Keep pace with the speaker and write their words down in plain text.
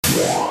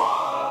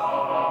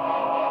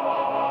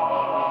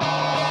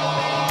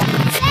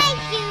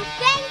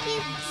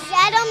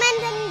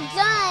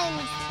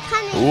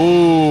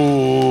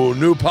Ooh,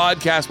 new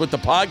podcast with the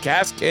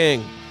Podcast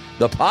King.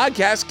 The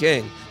Podcast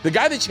King. The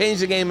guy that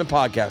changed the game in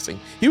podcasting.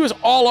 He was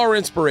all our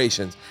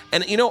inspirations.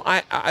 And, you know,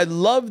 I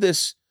love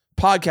this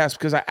podcast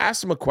because I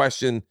asked him a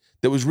question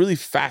that was really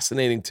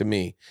fascinating to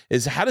me,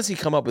 is how does he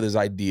come up with his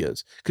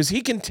ideas? Because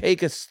he can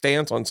take a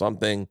stance on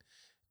something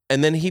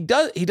and then he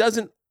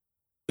doesn't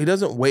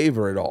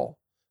waver at all.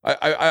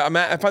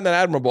 I find that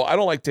admirable. I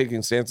don't like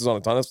taking stances on a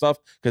ton of stuff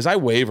because I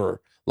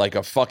waver like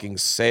a fucking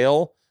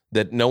sail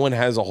that no one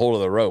has a hold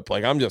of the rope.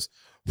 Like I'm just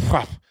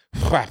whap,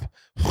 whap,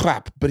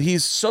 whap. But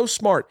he's so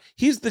smart.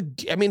 He's the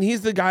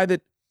guy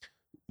that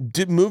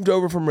moved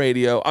over from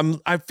radio.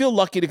 I feel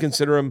lucky to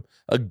consider him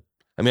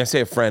I say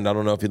a friend. I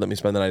don't know if he'd let me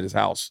spend the night at his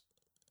house,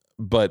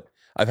 but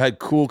I've had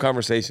cool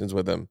conversations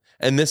with him.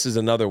 And this is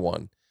another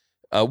one.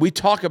 We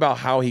talk about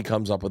how he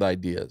comes up with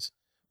ideas.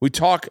 We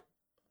talk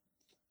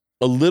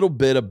a little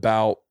bit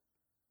about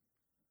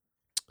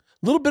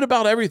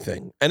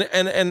everything.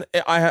 And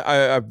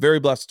I'm very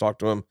blessed to talk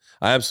to him.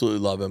 I absolutely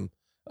love him.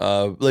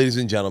 Ladies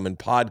and gentlemen,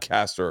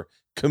 podcaster,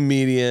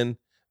 comedian,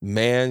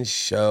 man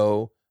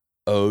show,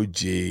 OG,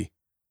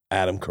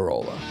 Adam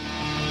Carolla.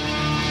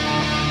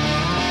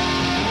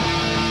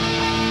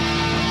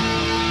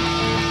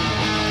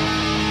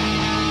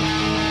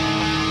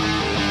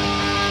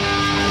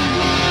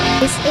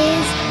 This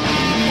is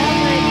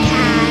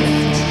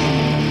Overcast.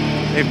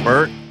 Hey,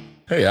 Bert.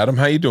 Hey, Adam.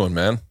 How you doing,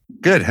 man?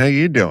 Good. How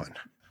you doing?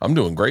 I'm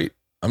doing great.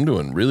 I'm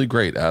doing really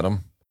great,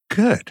 Adam.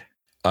 Good.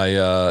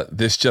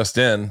 This just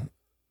in,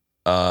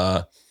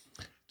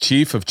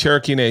 Chief of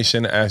Cherokee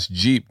Nation asked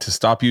Jeep to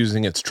stop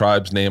using its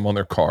tribe's name on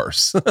their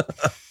cars.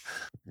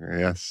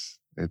 Yes.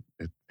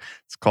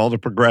 It's called a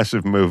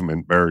progressive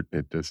movement, Bert.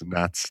 It does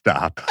not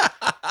stop.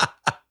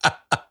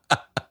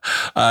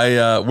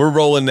 We're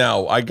rolling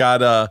now.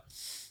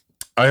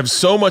 I have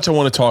so much I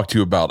want to talk to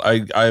you about.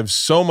 I have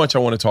so much I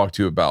want to talk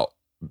to you about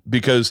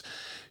because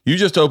you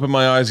just opened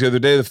my eyes the other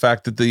day. The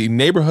fact that the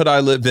neighborhood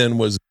I live in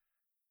was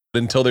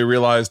until they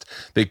realized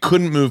they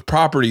couldn't move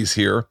properties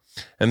here.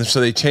 And so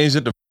they changed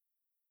it to.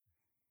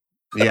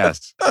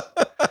 Yes.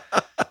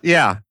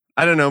 Yeah.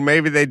 I don't know.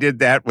 Maybe they did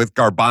that with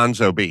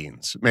garbanzo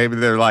beans. Maybe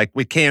they're like,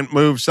 we can't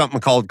move something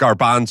called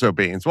garbanzo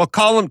beans. Well,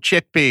 call them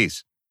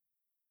chickpeas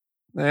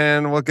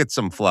and we'll get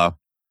some flow.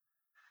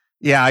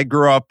 Yeah. I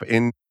grew up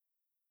in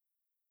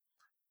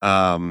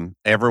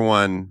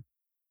everyone,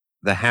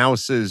 the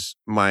houses,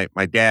 my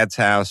dad's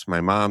house, my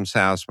mom's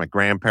house, my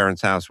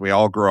grandparents' house, we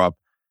all grew up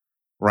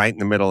right in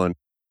the middle. And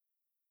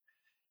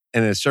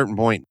at a certain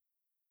point,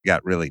 it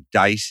got really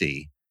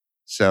dicey.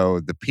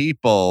 So the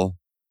people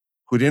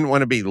who didn't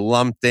want to be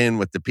lumped in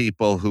with the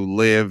people who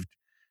lived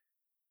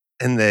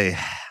in I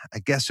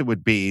guess it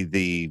would be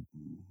the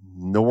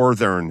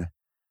northern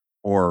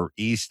or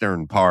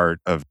eastern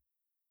part of,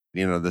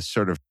 the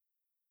sort of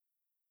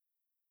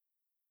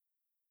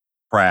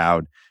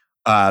crowd.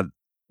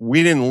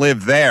 We didn't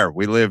live there.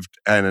 We lived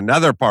in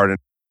another part, and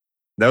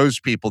those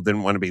people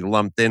didn't want to be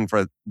lumped in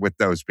with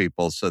those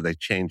people, so they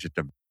changed it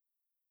to.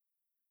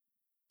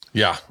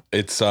 Yeah,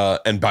 it's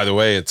and by the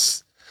way,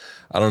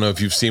 I don't know if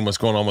you've seen what's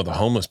going on with the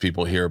homeless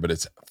people here, but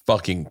it's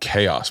fucking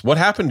chaos. What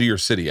happened to your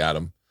city,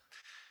 Adam?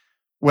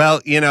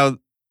 Well,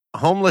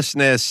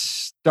 homelessness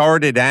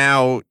started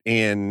out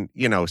in,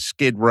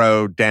 Skid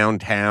Row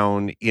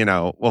downtown,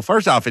 well,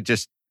 first off, it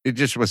just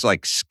was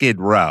like Skid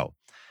Row.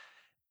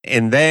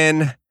 And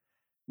then,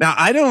 now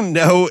I don't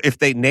know if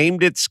they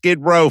named it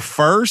Skid Row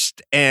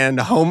first and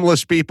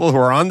homeless people who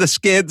are on the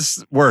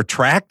skids were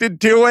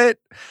attracted to it.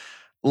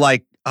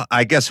 Like,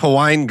 I guess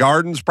Hawaiian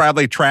Gardens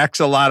probably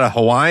attracts a lot of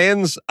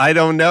Hawaiians. I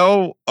don't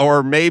know.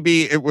 Or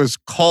maybe it was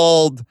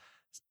called,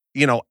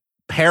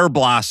 Pear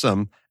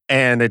Blossom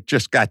and it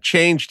just got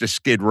changed to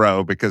Skid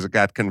Row because it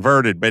got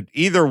converted. But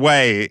either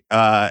way,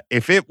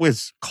 if it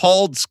was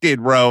called Skid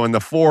Row in the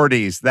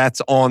 40s,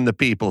 that's on the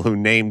people who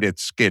named it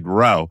Skid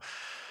Row.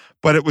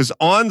 But it was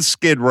on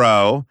Skid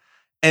Row,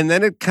 and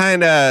then it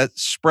kind of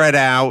spread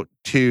out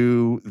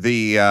to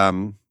the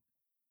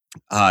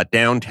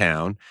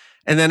downtown.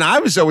 And then I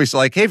was always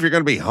like, hey, if you're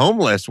going to be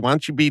homeless, why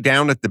don't you be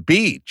down at the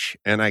beach?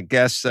 And I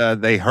guess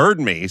they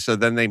heard me, so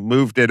then they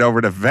moved it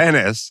over to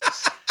Venice.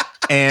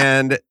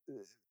 And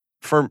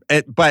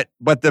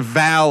but the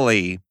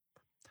valley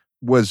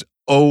was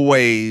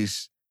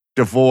always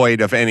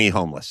devoid of any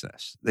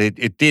homelessness.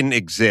 It didn't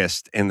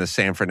exist in the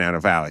San Fernando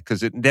Valley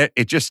because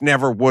it just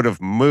never would have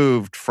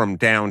moved from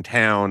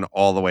downtown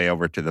all the way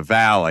over to the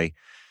valley,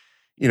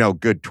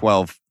 good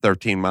 12,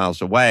 13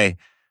 miles away.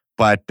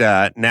 But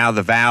now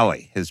the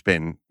valley has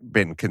been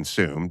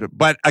consumed.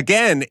 But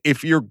again,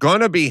 if you're going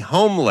to be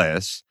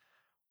homeless,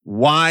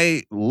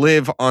 why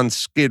live on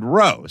Skid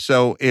Row?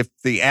 So if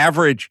the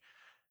average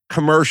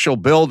commercial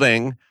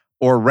building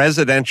or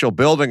residential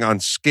building on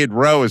Skid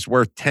Row is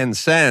worth 10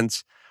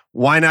 cents,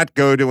 why not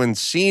go to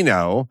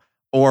Encino,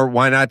 or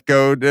why not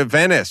go to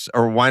Venice,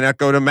 or why not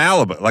go to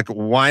Malibu? Like,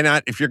 why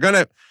not? If you're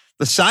the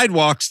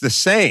sidewalk's the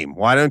same.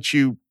 Why don't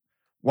you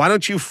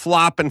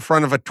flop in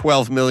front of a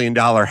 $12 million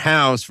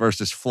house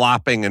versus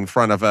flopping in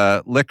front of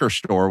a liquor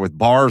store with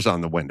bars on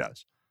the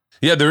windows?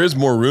 Yeah, there is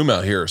more room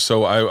out here.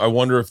 So I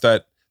wonder if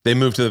that they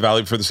moved to the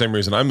valley for the same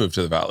reason I moved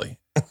to the valley.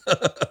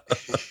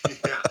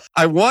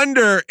 I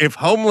wonder if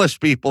homeless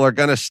people are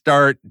going to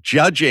start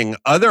judging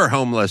other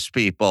homeless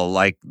people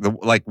like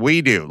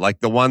we do, like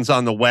the ones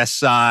on the west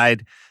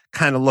side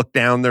kind of look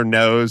down their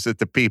nose at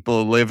the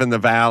people who live in the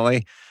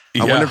valley.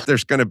 I wonder if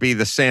there's going to be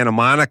the Santa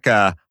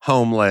Monica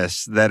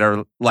homeless that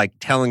are like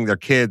telling their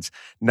kids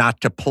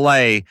not to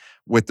play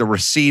with the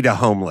Reseda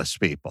homeless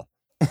people.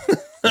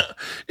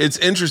 It's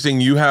interesting.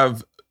 You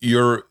have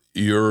your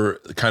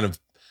kind of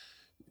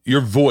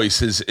your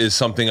voice is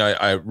something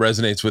I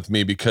resonates with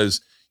me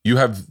because you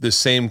have the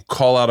same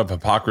call out of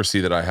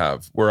hypocrisy that I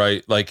have, where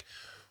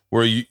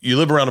you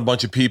live around a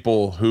bunch of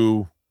people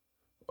who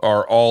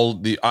are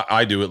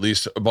I do at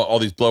least, about all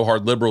these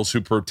blowhard liberals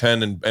who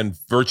pretend and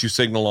virtue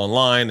signal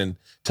online and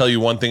tell you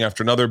one thing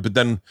after another. But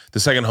then the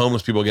second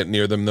homeless people get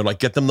near them, they're like,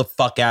 get them the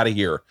fuck out of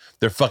here.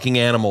 They're fucking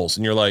animals.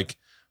 And you're like,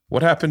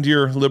 what happened to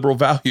your liberal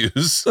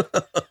values?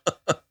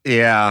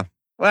 Yeah.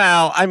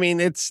 Well, I mean,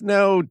 it's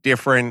no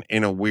different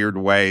in a weird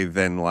way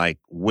than like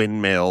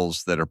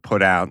windmills that are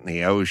put out in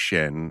the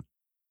ocean,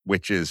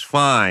 which is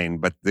fine.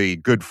 But the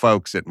good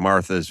folks at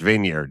Martha's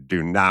Vineyard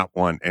do not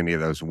want any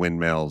of those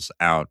windmills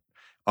out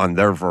on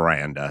their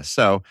veranda.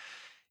 So,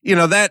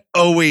 that's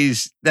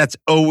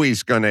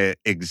always going to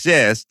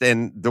exist.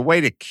 And the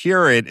way to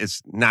cure it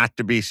is not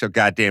to be so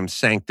goddamn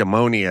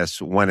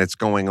sanctimonious when it's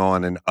going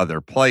on in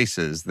other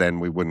places. Then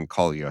we wouldn't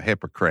call you a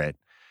hypocrite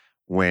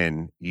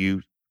when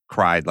you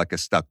cried like a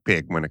stuck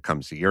pig when it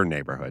comes to your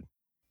neighborhood.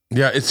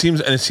 Yeah, it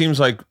seems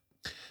like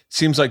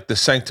the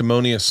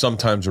sanctimonious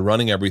sometimes are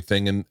running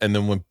everything, and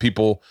then when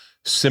people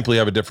simply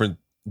have a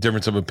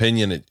difference of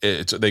opinion,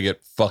 they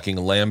get fucking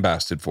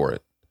lambasted for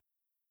it.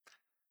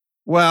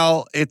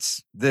 Well,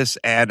 it's this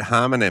ad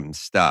hominem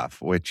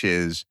stuff, which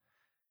is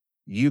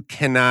you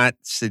cannot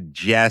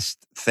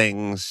suggest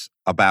things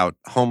about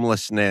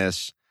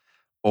homelessness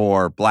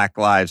or Black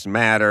Lives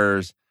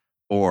Matters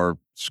or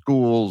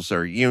schools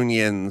or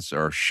unions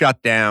or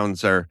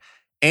shutdowns or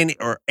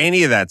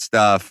any of that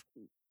stuff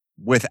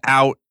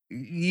without it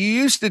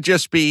used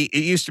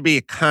to be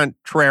a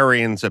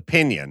contrarian's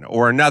opinion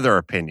or another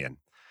opinion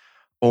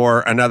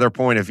or another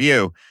point of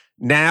view.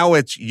 Now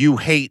it's you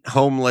hate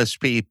homeless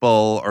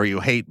people or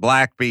you hate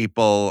Black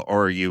people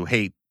or you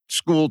hate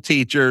school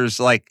teachers.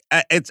 Like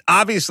it's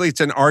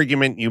an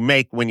argument you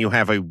make when you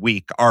have a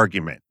weak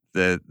argument.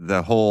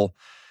 The whole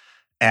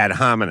ad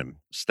hominem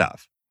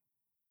stuff.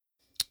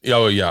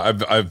 Oh yeah,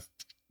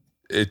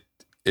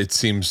 it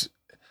seems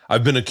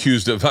I've been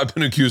accused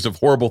of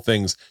horrible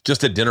things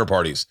just at dinner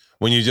parties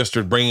when you just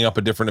are bringing up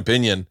a different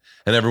opinion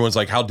and everyone's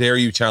like, how dare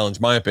you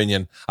challenge my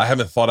opinion? I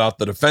haven't thought out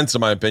the defense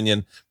of my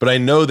opinion, but I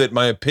know that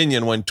my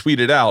opinion when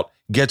tweeted out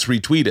gets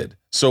retweeted.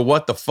 So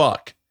what the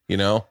fuck,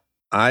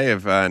 I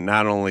have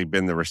not only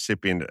been the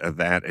recipient of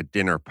that at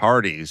dinner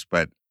parties,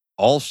 but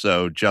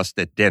also just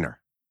at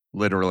dinner,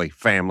 literally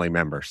family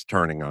members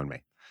turning on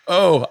me.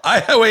 Oh,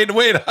 wait.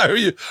 Are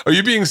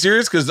you being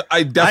serious? Because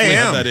I definitely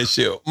have that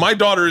issue. My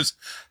daughters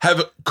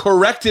have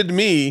corrected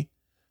me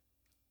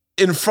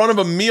in front of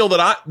a meal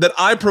that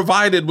I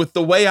provided with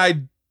the way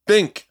I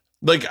think.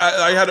 Like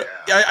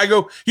I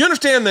go, you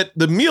understand that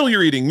the meal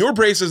you're eating, your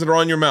braces that are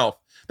on your mouth,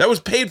 that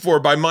was paid for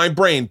by my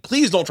brain.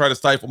 Please don't try to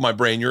stifle my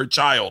brain. You're a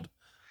child.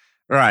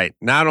 Right.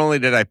 Not only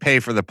did I pay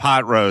for the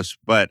pot roast,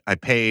 but I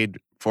paid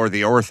for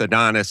the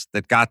orthodontist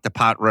that got the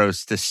pot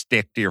roast to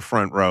stick to your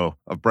front row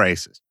of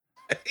braces.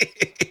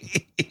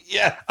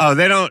 Yeah. Oh,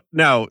 they don't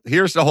know.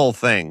 Here's the whole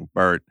thing,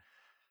 Bert.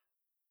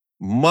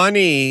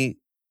 Money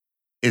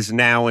is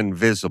now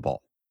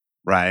invisible,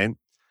 right?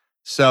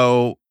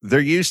 So there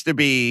used to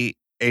be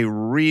a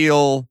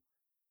real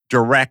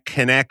direct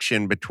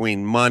connection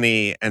between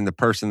money and the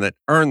person that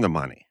earned the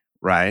money,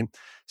 right?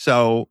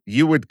 So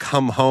you would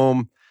come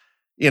home,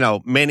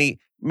 many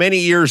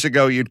years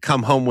ago, you'd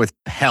come home with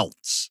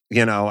pelts,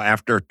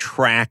 after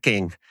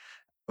tracking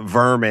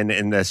vermin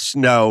in the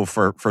snow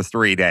for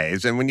 3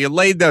 days. And when you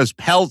laid those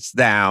pelts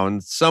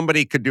down,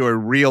 somebody could do a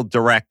real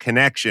direct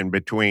connection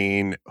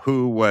between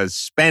who was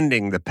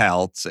spending the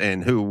pelts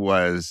and who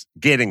was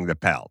getting the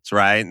pelts,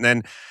 right? And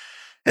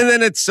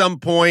then at some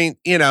point,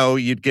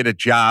 you'd get a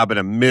job at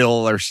a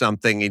mill or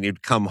something and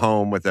you'd come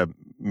home with a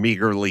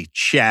meagerly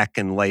check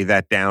and lay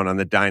that down on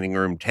the dining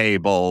room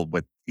table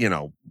with,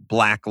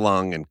 black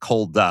lung and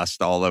coal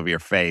dust all over your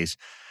face.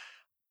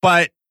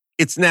 But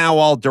it's now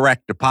all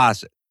direct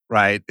deposit.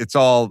 Right. It's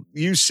all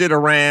you sit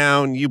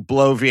around, you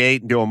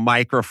bloviate into a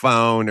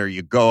microphone or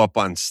you go up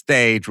on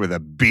stage with a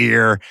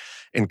beer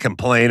and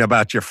complain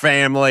about your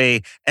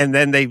family. And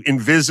then they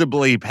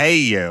invisibly pay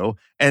you.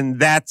 And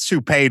that's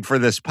who paid for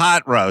this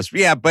pot roast.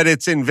 Yeah, but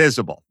it's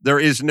invisible. There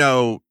is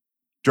no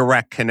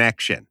direct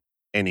connection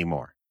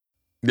anymore.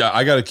 Yeah,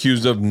 I got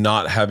accused of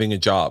not having a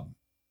job.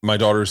 My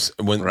daughters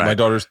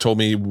told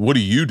me, what do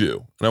you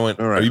do? And I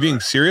went, are you being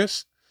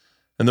serious?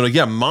 And they're like,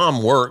 yeah,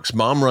 mom works.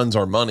 Mom runs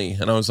our money.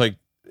 And I was like,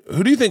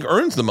 who do you think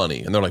earns the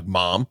money? And they're like,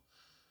 mom.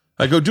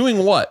 I go,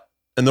 doing what?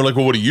 And they're like,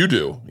 well, what do?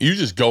 You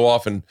just go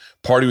off and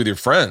party with your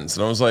friends.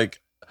 And I was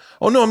like,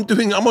 Oh no,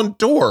 I'm on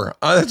tour.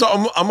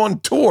 I'm on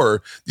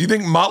tour. Do you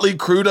think Motley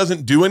Crue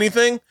doesn't do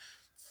anything?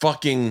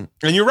 Fucking,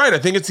 and you're right. I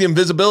think it's the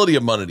invisibility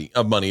of money,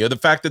 or the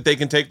fact that they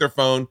can take their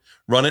phone,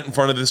 run it in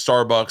front of the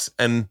Starbucks,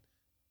 and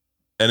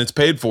it's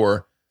paid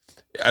for,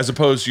 as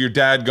opposed to your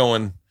dad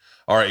going,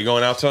 all right, you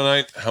going out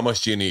tonight? How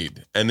much do you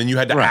need? And then you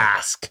had to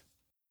ask.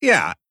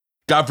 Yeah.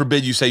 God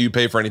forbid you say you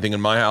pay for anything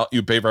in my house.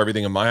 You pay for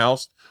everything in my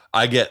house.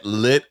 I get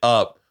lit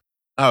up.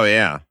 Oh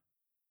yeah.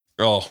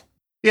 Oh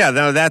yeah.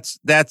 No,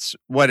 that's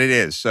what it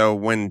is. So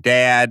when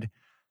Dad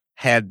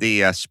had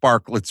the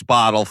Sparklets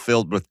bottle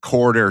filled with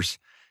quarters,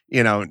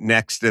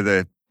 next to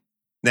the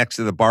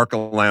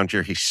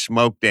Barcalounger he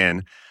smoked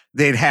in,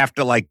 they'd have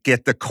to like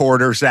get the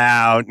quarters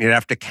out and you'd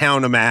have to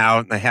count them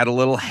out. And they had a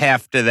little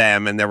heft to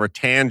them and they were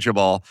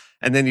tangible.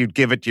 And then you'd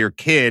give it to your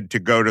kid to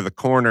go to the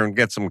corner and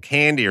get some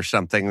candy or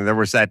something. And there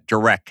was that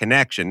direct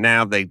connection.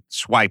 Now they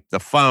swipe the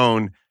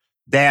phone,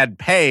 Dad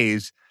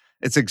pays.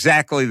 It's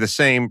exactly the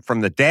same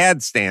from the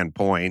dad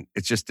standpoint.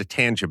 It's just the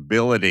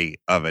tangibility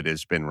of it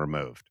has been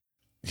removed.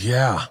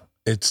 yeah,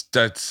 I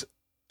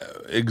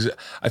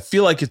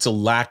feel like it's a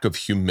lack of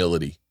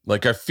humility.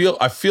 Like I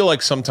feel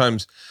like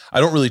sometimes I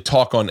don't really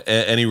talk on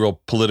any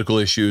real political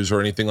issues or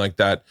anything like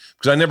that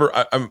because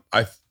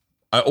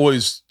I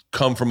always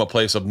come from a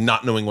place of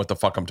not knowing what the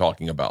fuck I'm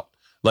talking about.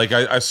 Like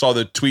I saw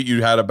the tweet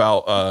you had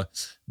about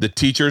the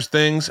teachers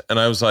things, and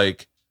I was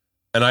like,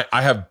 and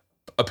I have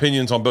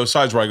opinions on both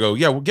sides where I go,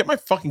 yeah, well, get my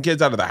fucking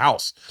kids out of the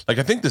house. Like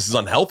I think this is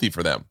unhealthy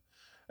for them.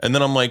 And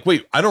then I'm like,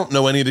 wait, I don't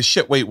know any of this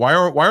shit. Wait, why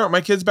aren't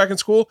my kids back in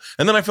school?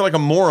 And then I feel like a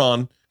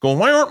moron going,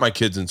 why aren't my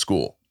kids in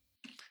school?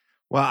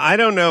 Well, I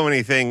don't know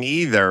anything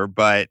either,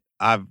 but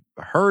I've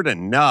heard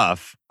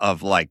enough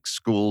of like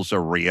schools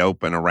are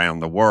reopen around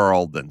the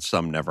world and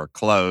some never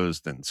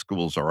closed and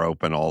schools are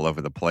open all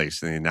over the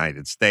place in the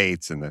United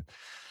States. And the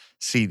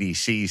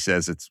CDC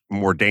says it's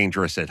more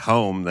dangerous at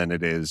home than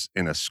it is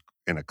in a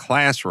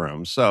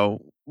classroom.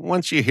 So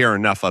once you hear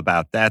enough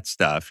about that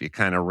stuff, you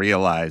kind of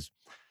realize,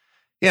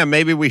 yeah,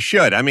 maybe we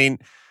should. I mean,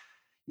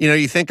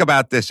 you think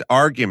about this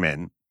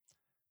argument.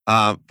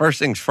 First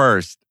things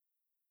first,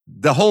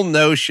 the whole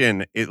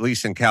notion, at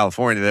least in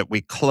California, that we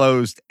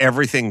closed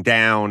everything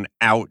down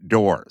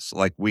outdoors.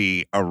 Like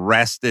we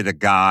arrested a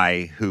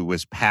guy who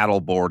was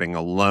paddleboarding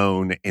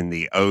alone in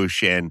the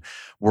ocean.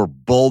 We're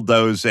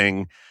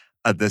bulldozing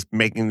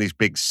making these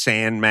big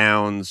sand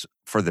mounds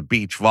for the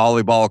beach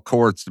volleyball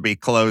courts to be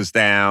closed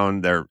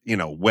down. They're,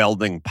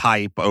 welding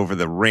pipe over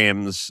the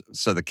rims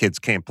so the kids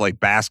can't play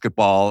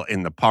basketball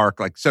in the park.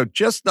 Like, so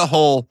just the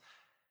whole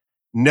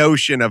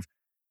notion of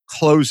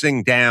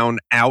closing down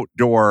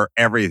outdoor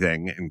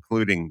everything,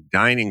 including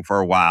dining for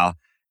a while,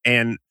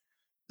 and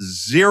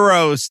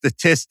zero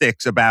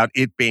statistics about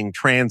it being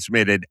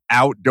transmitted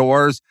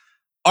outdoors,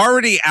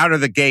 already out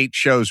of the gate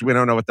shows we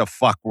don't know what the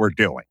fuck we're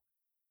doing,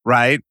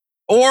 right?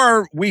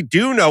 Or we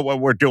do know what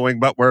we're doing,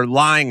 but we're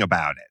lying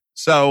about it.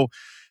 So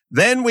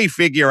then we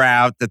figure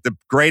out that the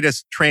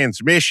greatest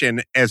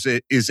transmission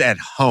is at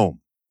home.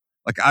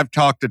 Like I've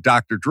talked to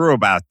Dr. Drew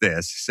about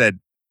this. He said,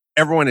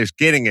 everyone is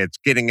getting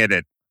it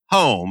at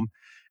home.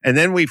 And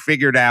then we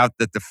figured out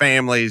that the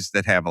families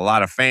that have a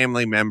lot of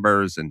family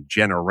members and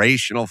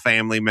generational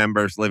family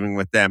members living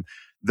with them,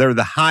 they're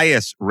the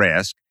highest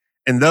risk.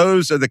 And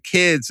those are the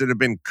kids that have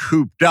been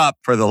cooped up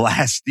for the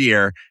last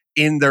year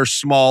in their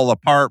small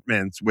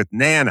apartments with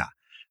Nana.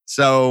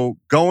 So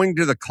going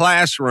to the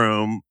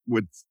classroom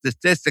would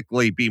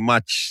statistically be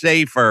much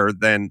safer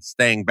than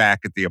staying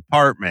back at the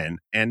apartment.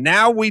 And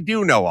now we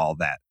do know all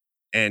that.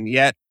 And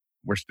yet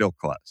we're still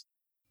closed.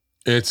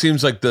 It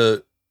seems like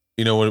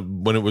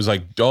when it was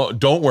like,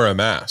 don't wear a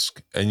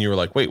mask. And you were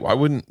like, wait, why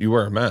wouldn't you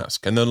wear a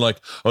mask? And then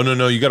like, oh,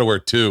 no, you got to wear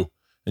two.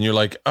 And you're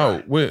like,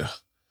 oh, wait.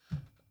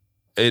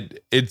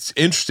 It's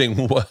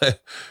interesting.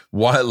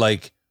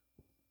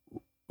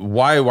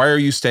 Why are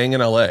you staying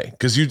in LA?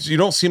 Because you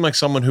don't seem like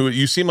someone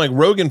you seem like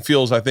Rogan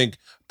feels, I think,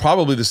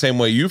 probably the same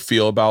way you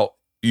feel about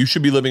you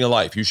should be living a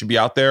life. You should be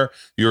out there.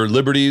 Your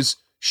liberties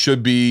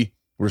should be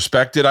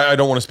respected. I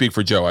don't want to speak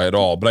for Joe at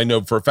all, but I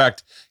know for a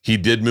fact he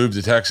did move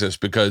to Texas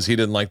because he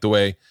didn't like the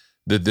way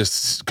that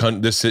this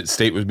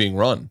state was being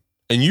run.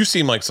 And you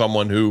seem like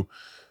someone who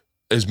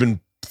has been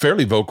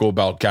fairly vocal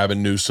about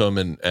Gavin Newsom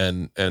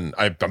and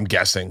I'm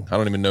guessing, I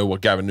don't even know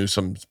what Gavin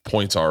Newsom's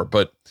points are,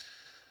 but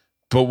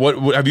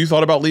what have you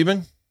thought about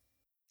leaving?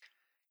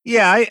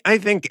 Yeah, I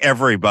think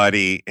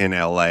everybody in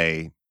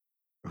LA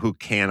who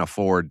can't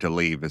afford to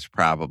leave has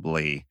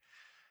probably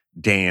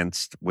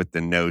danced with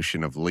the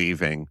notion of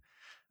leaving.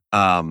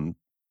 I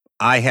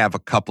have a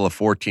couple of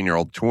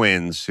 14-year-old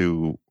twins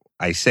who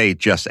I say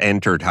just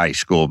entered high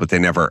school, but they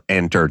never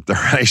entered their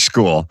high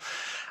school.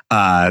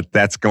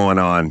 That's going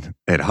on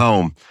at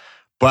home.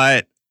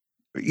 But,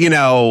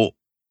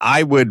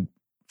 I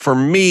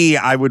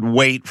would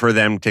wait for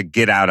them to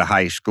get out of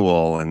high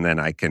school and then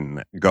I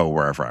can go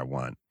wherever I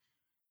want.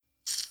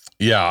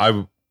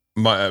 Yeah,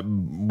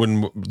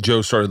 when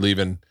Joe started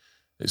leaving,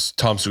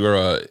 Tom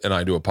Segura and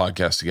I do a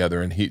podcast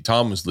together, and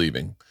Tom was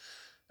leaving,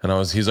 and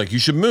he's like, you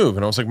should move,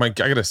 and I was like, Mike,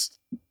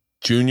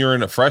 junior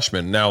and a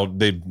freshman. Now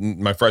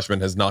my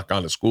freshman has not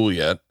gone to school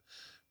yet,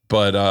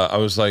 but I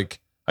was like,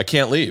 I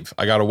can't leave.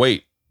 I got to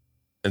wait.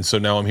 And so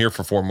now I'm here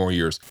for 4 more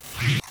years.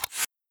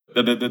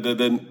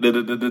 Breaking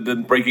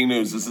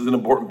news. This is an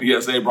important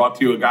PSA brought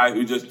to you, a guy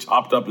who just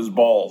chopped up his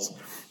balls.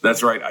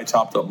 That's right. I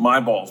chopped up my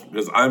balls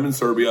because I'm in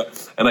Serbia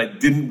and I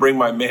didn't bring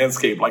my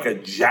Manscaped like a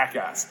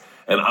jackass.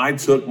 And I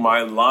took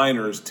my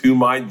liners to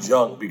my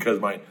junk because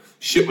my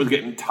shit was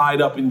getting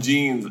tied up in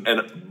jeans.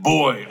 And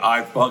boy,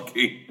 I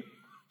fucking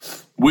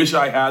wish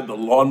I had the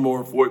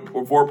Lawnmower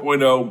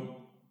 4.0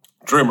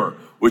 trimmer,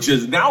 which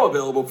is now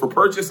available for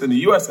purchase in the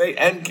USA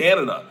and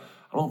Canada.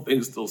 I don't think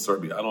it's still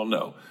Serbia. I don't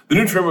know. The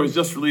new trimmer was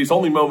just released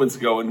only moments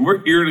ago, and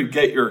we're here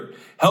to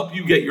help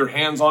you get your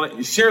hands on it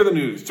and share the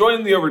news.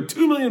 Join the over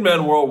 2 million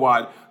men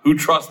worldwide who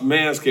trust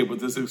Manscaped with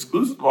this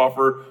exclusive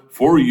offer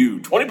for you.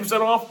 20%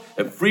 off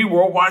and free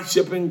worldwide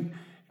shipping.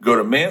 Go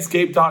to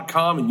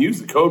manscaped.com and use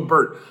the code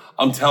BERT.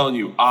 I'm telling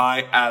you,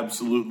 I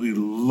absolutely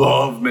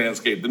love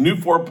Manscaped. The new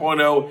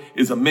 4.0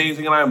 is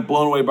amazing, and I am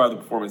blown away by the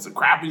performance. The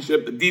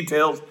craftsmanship, the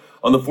details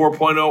on the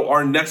 4.0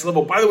 are next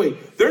level. By the way,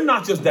 they're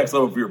not just next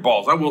level for your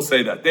balls. I will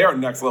say that. They are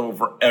next level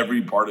for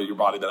every part of your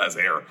body that has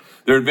hair.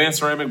 Their advanced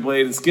ceramic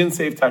blade and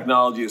skin-safe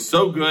technology is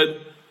so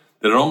good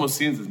that it almost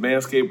seems as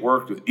Manscaped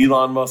worked with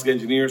Elon Musk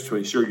engineers to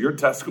ensure your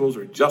testicles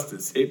are just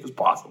as safe as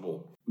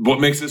possible. What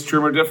makes this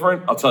trimmer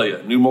different? I'll tell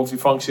you. New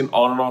multifunction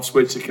on and off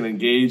switch that can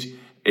engage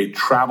a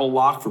travel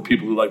lock for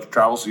people who like to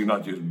travel so you're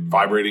not just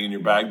vibrating in your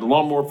bag. The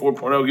Lawnmower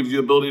 4.0 gives you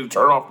the ability to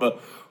turn off the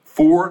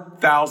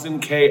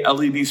 4,000K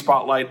LED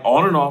spotlight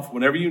on and off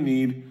whenever you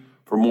need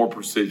for more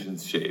precision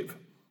shave.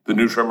 The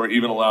new trimmer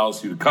even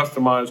allows you to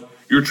customize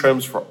your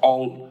trims for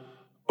all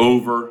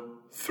over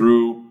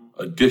through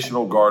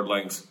additional guard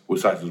lengths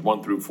with sizes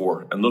 1 through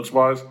 4. And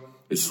looks-wise,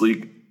 it's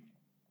sleek,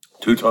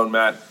 two-tone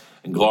matte,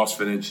 and gloss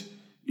finish.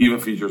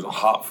 Even features a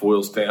hot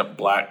foil stamp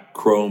black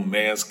chrome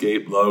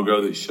Manscaped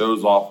logo that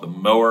shows off the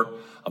mower.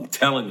 I'm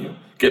telling you,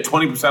 get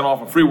 20% off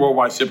and free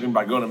worldwide shipping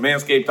by going to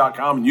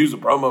manscaped.com and use the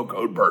promo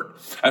code BERT.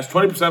 That's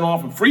 20%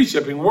 off and free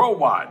shipping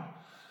worldwide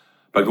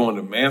by going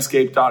to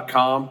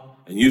manscaped.com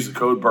and use the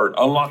code BERT.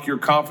 Unlock your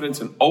confidence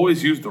and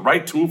always use the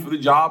right tool for the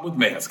job with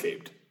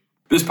Manscaped.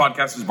 This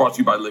podcast is brought to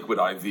you by Liquid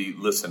IV.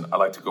 Listen, I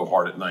like to go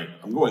hard at night.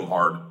 I'm going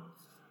hard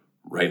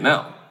right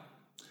now.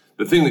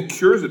 The thing that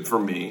cures it for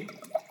me,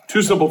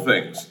 2 simple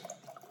things: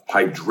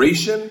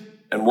 hydration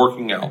and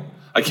working out.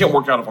 I can't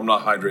work out if I'm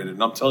not hydrated.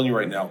 And I'm telling you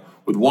right now,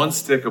 with 1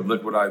 stick of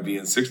Liquid IV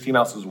and 16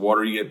 ounces of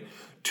water, you get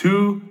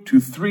 2 to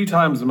 3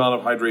 times the amount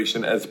of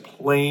hydration as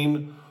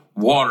plain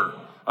water.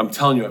 I'm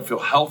telling you, I feel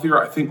healthier.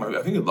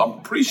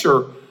 I'm pretty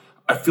sure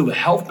I feel the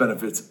health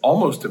benefits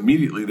almost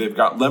immediately. They've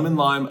got lemon,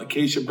 lime,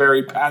 acacia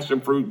berry,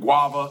 passion fruit,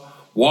 guava,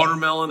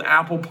 watermelon,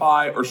 apple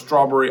pie, or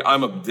strawberry.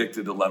 I'm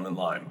addicted to lemon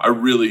lime. I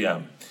really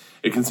am.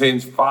 It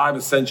contains 5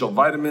 essential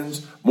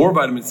vitamins, more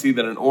vitamin C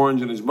than an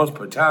orange, and as much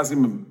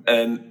potassium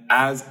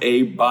as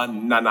a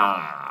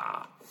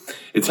banana.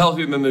 It's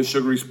healthier than those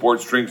sugary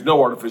sports drinks,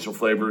 no artificial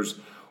flavors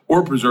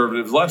or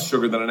preservatives, less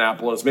sugar than an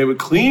apple. It's made with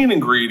clean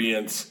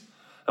ingredients.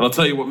 And I'll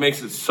tell you what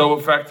makes it so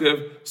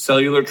effective: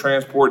 cellular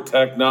transport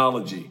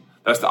technology.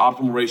 That's the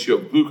optimal ratio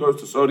of glucose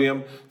to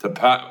sodium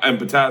and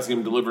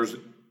potassium delivers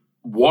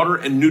water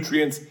and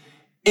nutrients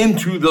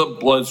into the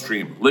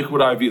bloodstream.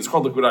 Liquid IV, it's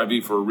called Liquid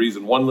IV for a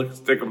reason. 1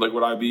 stick of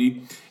Liquid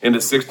IV into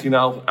 16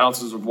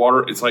 ounces of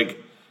water. It's like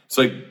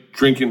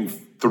drinking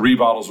 3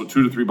 bottles or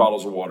 2 to 3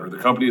 bottles of water. The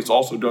company is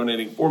also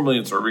donating 4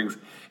 million servings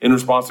in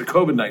response to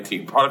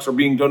COVID-19. Products are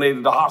being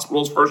donated to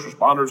hospitals, first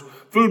responders,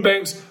 food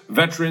banks,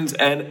 veterans,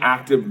 and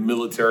active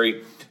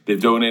military.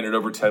 They've donated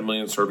over 10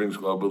 million servings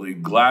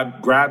globally.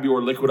 Grab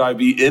your Liquid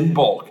IV in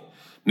bulk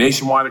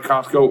nationwide at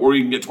Costco, or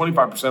you can get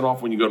 25%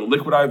 off when you go to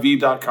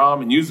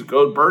liquidiv.com and use the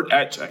code BERT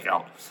at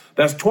checkout.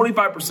 That's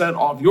 25%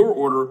 off your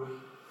order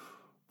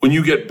when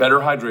you get better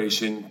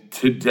hydration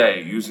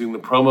today using the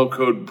promo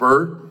code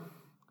BERT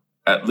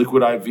at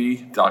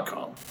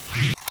liquidiv.com.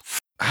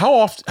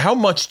 How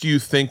much do you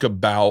think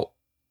about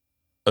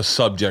a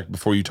subject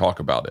before you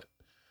talk about it?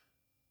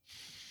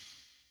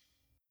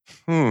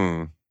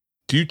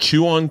 Do you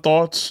chew on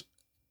thoughts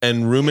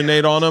and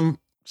ruminate on them?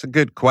 It's a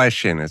good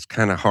question. It's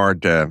kind of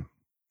hard to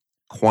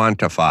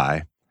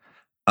quantify.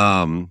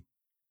 I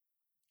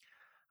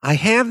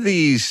have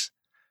these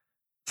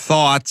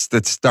thoughts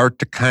that start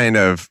to kind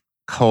of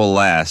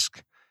coalesce,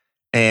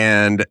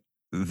 and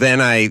then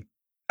I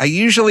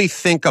usually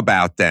think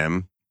about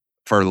them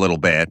for a little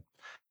bit,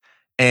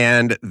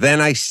 and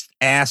then I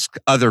ask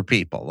other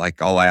people,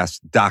 like I'll ask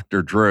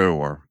Dr. Drew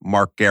or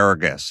Mark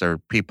Garrigus or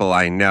people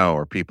I know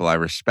or people I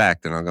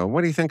respect, and I'll go,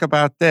 what do you think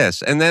about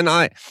this? And then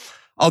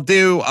I'll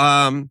do,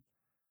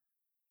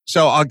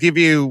 so I'll give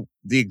you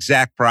the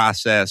exact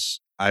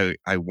process I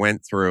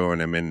went through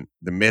and I'm in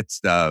the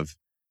midst of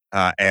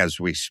as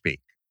we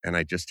speak. And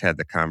I just had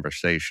the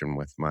conversation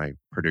with my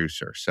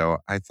producer. So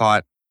I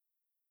thought,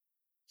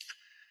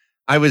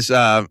 I was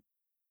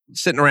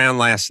sitting around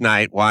last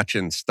night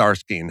watching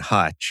Starsky and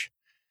Hutch,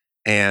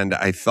 and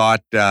I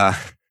thought,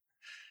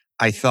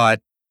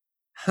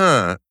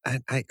 I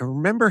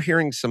remember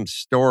hearing some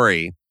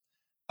story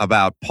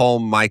about Paul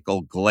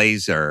Michael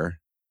Glazer,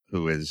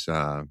 who is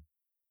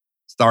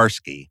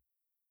Starsky,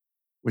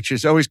 which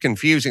is always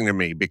confusing to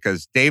me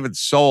because David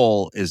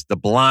Soul is the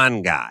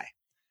blonde guy.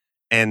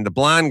 And the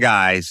blonde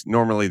guy is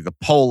normally the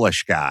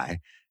Polish guy.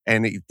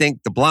 And you'd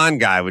think the blonde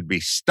guy would be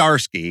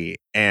Starsky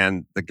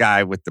and the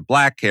guy with the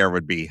black hair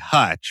would be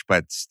Hutch,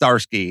 but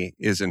Starsky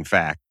is in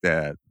fact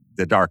the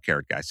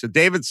dark-haired guy. So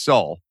David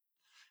Soul,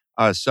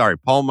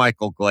 Paul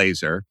Michael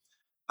Glazer,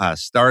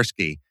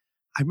 Starsky.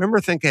 I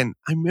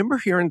remember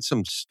hearing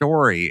some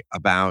story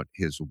about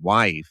his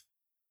wife,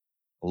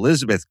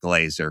 Elizabeth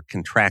Glazer,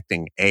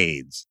 contracting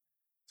AIDS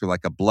through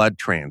like a blood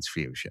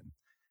transfusion.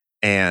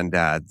 And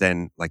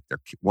then like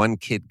one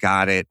kid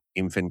got it,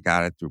 infant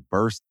got it through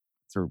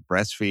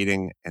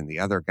breastfeeding, and the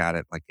other got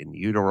it like in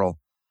utero.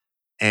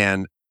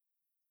 And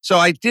so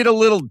I did a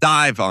little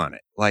dive on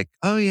it. Like,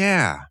 oh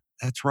yeah,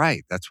 that's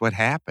right. That's what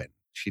happened.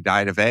 She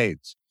died of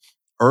AIDS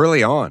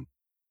early on.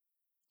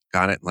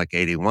 Got it in like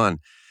 81.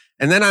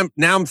 And then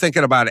I'm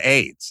thinking about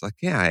AIDS. Like,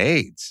 yeah,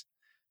 AIDS.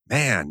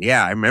 Man,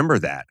 yeah, I remember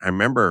that. I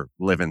remember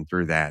living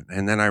through that.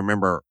 And then I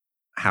remember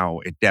how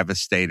it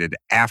devastated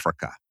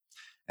Africa.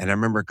 And I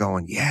remember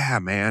going, yeah,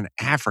 man,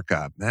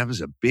 Africa, that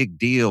was a big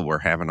deal. We're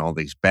having all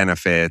these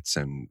benefits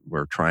and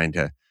we're trying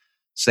to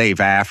save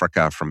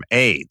Africa from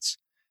AIDS.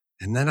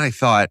 And then I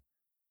thought,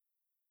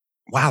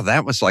 wow,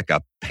 that was like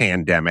a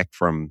pandemic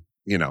from,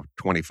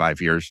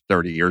 25 years,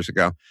 30 years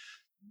ago,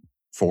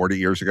 40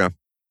 years ago.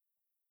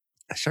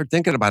 I started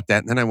thinking about that.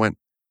 And then I went,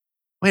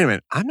 wait a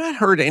minute, I've not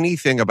heard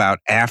anything about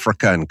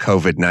Africa and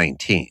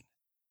COVID-19.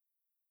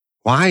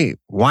 Why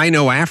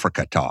no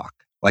Africa talk?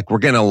 Like we're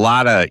getting a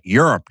lot of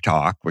Europe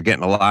talk. We're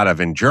getting a lot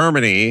of in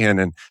Germany and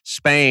in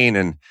Spain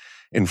and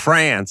in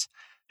France.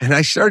 And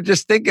I started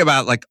just thinking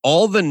about like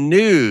all the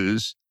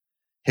news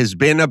has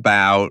been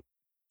about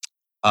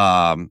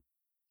the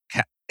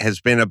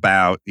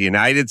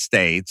United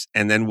States,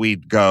 and then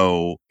we'd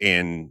go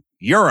in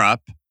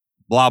Europe,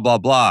 blah, blah,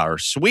 blah, or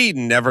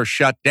Sweden never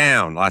shut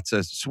down. Lots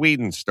of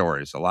Sweden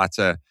stories, lots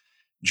of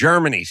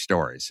Germany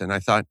stories. And I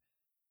thought,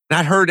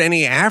 not heard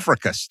any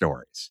Africa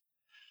stories.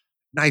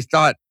 And I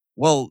thought,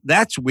 well,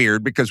 that's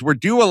weird because we're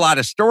due a lot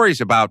of stories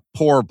about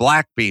poor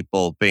Black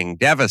people being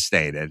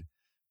devastated,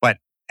 but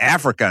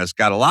Africa's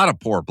got a lot of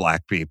poor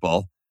Black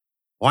people.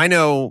 Why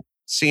no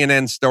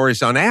CNN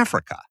stories on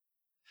Africa?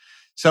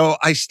 So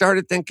I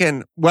started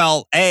thinking,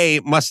 well,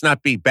 A, must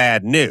not be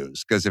bad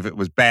news, because if it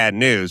was bad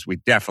news,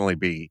 we'd definitely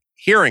be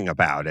hearing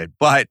about it,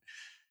 but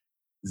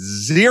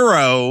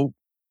zero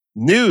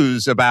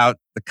news about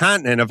the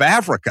continent of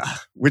Africa,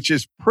 which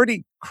is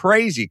pretty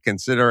crazy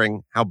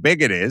considering how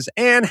big it is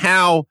and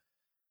how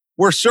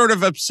we're sort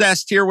of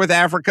obsessed here with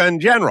Africa in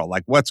general,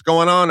 like what's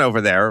going on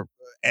over there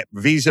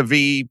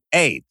vis-a-vis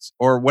AIDS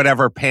or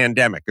whatever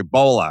pandemic,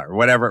 Ebola or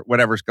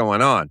whatever's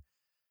going on.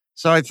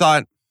 So I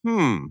thought,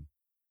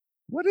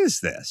 what is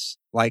this?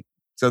 Like,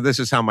 so this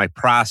is how my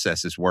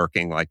process is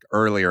working like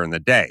earlier in the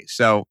day.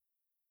 So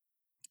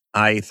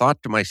I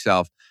thought to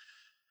myself,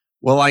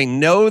 well, I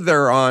know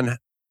they're on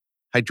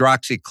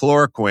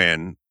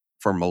hydroxychloroquine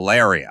for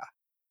malaria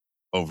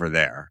over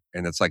there.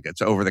 And it's like,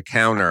 it's over the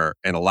counter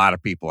and a lot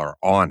of people are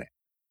on it.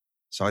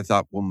 So I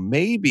thought, well,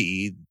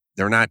 maybe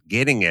they're not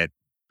getting it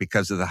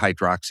because of the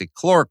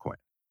hydroxychloroquine.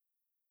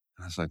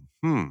 I was like,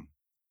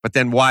 but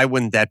then why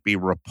wouldn't that be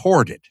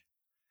reported?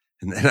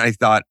 And then I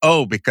thought,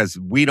 because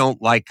we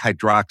don't like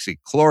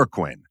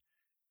hydroxychloroquine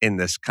in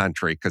this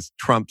country because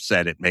Trump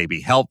said it may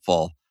be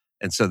helpful.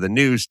 And so the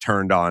news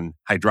turned on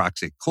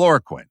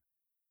hydroxychloroquine.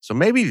 So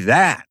maybe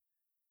that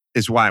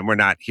is why we're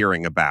not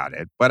hearing about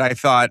it. But I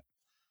thought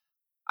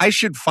I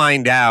should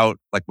find out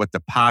like what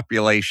the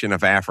population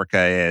of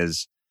Africa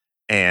is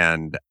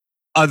and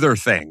other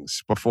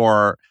things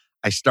before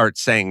I start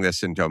saying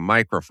this into a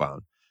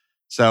microphone.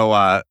 So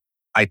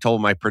I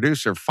told my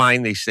producer,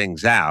 find these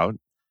things out.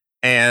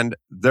 And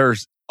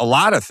there's a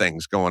lot of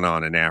things going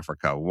on in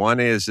Africa.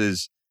 One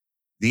is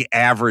the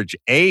average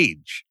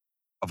age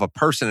of a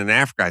person in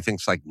Africa, I think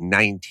it's like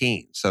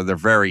 19. So they're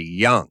very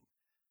young.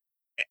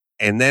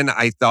 And then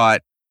I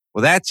thought,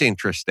 well, that's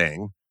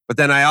interesting. But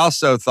then I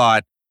also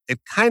thought it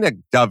kind of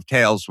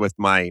dovetails with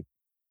my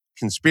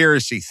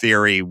conspiracy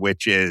theory,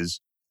 which is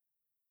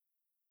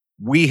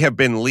we have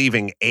been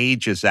leaving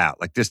ages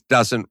out. Like this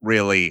doesn't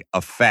really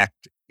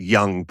affect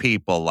young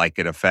people like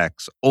it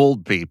affects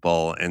old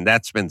people. And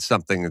that's been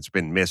something that's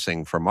been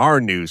missing from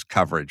our news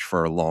coverage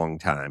for a long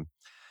time.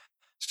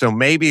 So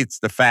maybe it's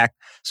the fact.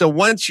 So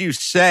once you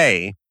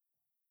say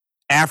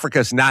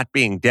Africa's not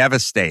being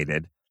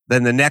devastated,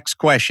 then the next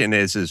question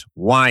is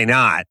why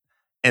not?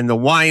 And the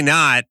why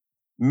not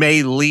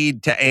may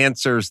lead to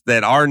answers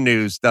that our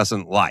news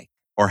doesn't like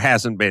or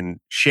hasn't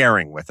been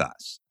sharing with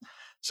us.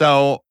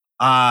 So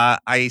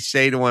I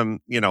say to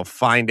him,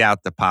 find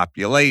out the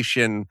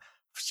population,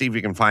 see if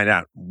you can find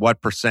out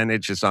what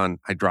percentage is on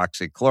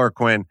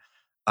hydroxychloroquine,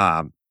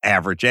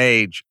 average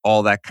age,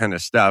 all that kind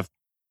of stuff.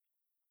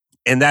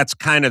 And that's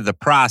kind of the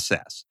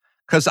process.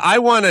 Because I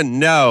want to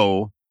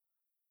know,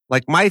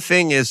 like my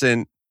thing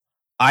isn't,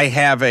 I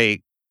have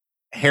a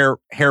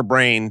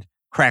harebrained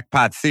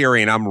crackpot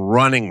theory and I'm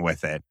running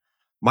with it.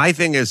 My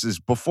thing is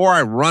before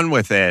I run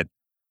with it,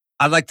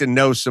 I'd like to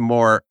know some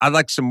more. I'd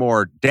like some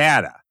more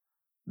data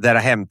that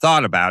I haven't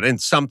thought about.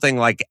 And something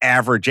like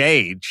average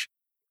age,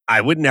 I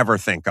would never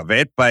think of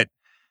it. But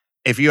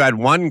if you had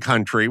one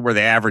country where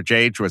the average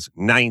age was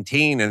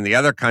 19 and the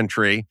other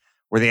country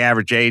where the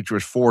average age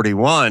was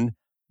 41,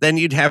 then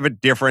you'd have a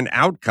different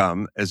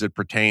outcome as it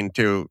pertained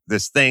to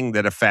this thing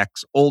that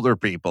affects older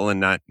people and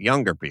not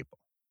younger people.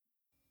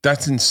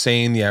 That's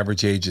insane. The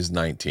average age is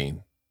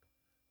 19.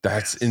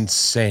 That's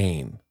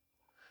insane.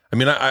 I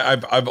mean,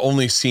 I've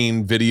only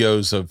seen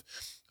videos of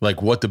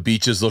like what the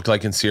beaches look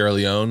like in Sierra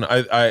Leone.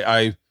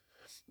 I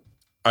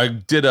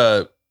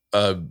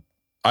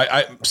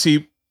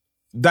see.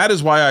 That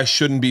is why I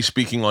shouldn't be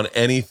speaking on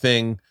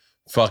anything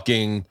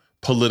fucking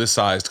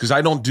politicized, because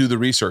I don't do the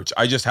research.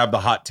 I just have the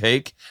hot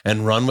take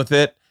and run with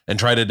it and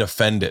try to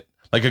defend it.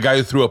 Like a guy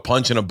who threw a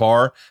punch in a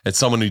bar at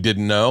someone who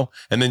didn't know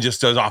and then just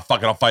says, "Oh,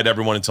 fuck it, I'll fight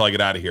everyone until I get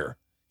out of here."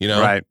 You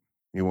know? Right.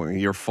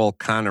 You're full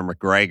Conor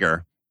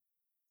McGregor.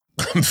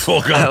 I'm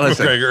full Conor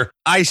McGregor.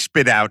 I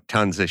spit out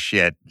tons of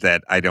shit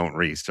that I don't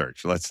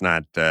research. Let's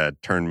not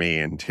turn me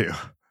into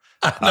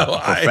a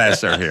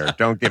professor here.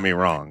 Don't get me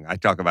wrong. I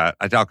talk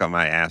on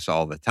my ass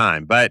all the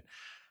time, but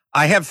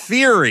I have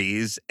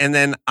theories, and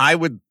then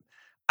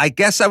I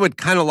guess I would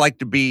kind of like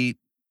to be,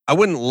 I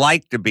wouldn't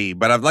like to be,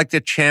 but I'd like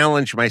to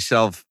challenge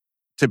myself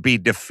to be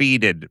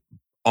defeated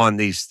on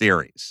these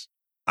theories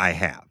I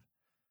have.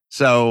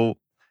 So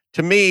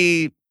to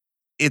me,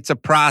 it's a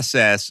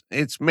process.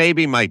 It's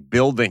maybe my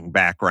building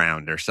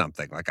background or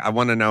something. Like I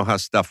want to know how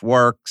stuff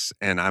works,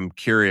 and I'm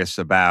curious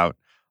about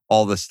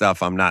all the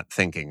stuff I'm not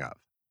thinking of.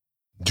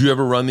 Do you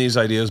ever run these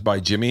ideas by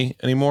Jimmy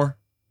anymore?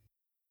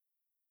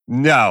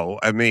 No,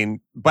 I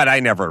mean, but I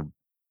never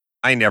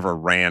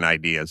ran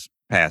ideas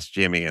past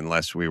Jimmy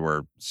unless we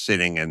were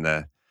sitting in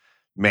the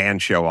Man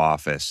Show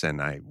office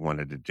and I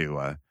wanted to do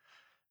a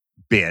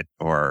bit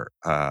or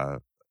a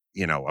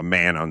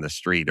man on the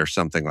street or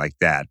something like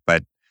that.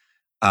 But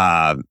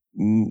I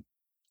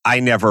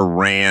never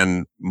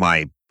ran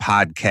my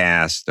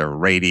podcast or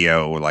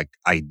radio like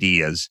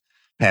ideas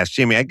past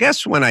Jimmy. I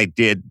guess when I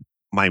did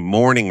my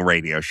morning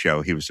radio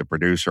show, he was a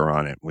producer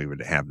on it. We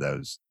would have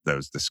those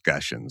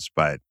discussions.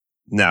 But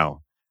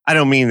no, I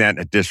don't mean that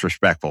in a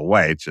disrespectful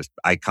way. It's just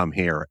I come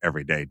here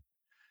every day,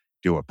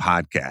 do a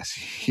podcast.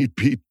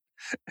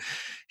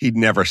 He'd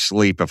never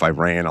sleep if I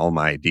ran all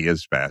my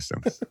ideas past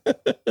him.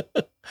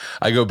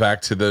 I go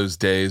back to those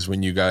days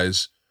when you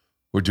guys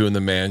were doing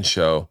the Man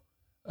Show.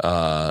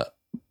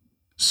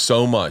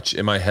 So much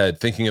in my head,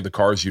 thinking of the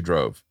cars you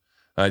drove.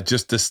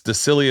 Just the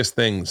silliest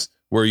things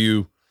where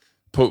you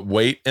put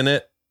weight in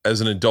it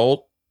as an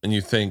adult and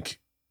you think,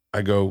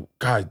 I go,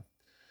 God,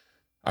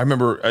 I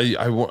remember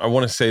I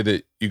want to say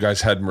that you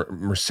guys had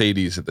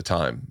Mercedes at the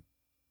time.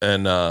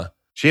 And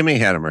Jimmy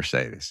had a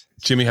Mercedes.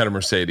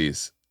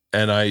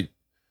 And I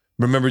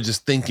remember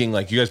just thinking,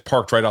 like, you guys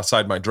parked right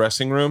outside my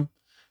dressing room.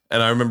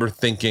 And I remember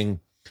thinking,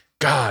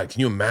 God, can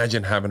you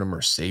imagine having a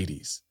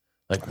Mercedes?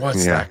 Like,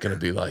 what's that going to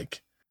be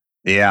like?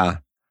 Yeah.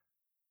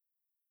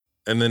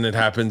 And then it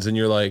happens and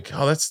you're like,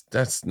 oh,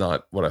 that's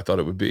not what I thought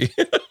it would be.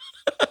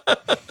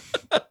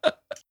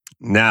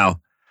 No,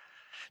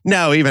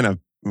 even a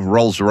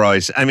Rolls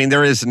Royce. I mean,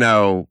 there is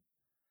no,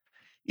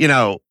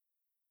 the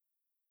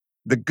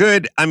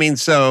good. I mean,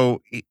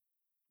 so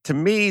to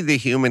me, the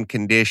human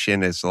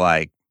condition is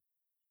like,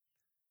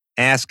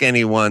 ask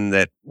anyone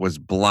that was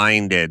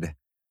blinded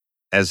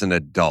as an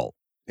adult,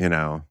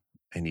 and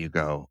you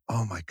go,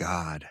 oh my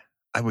God,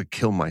 I would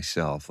kill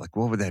myself. Like,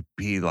 what would that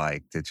be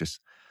like to just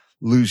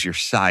lose your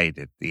sight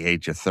at the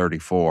age of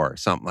 34 or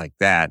something like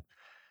that?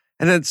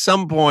 And at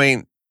some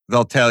point,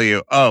 they'll tell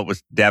you, oh, it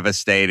was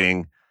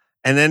devastating.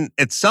 And then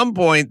at some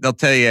point, they'll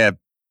tell you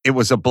it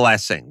was a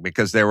blessing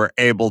because they were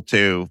able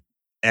to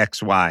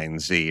X, Y, and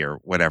Z or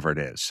whatever it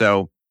is.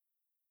 So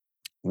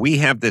we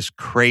have this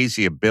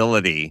crazy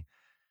ability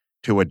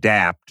to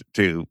adapt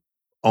to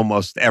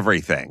almost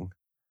everything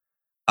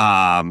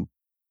and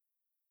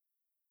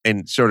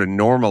sort of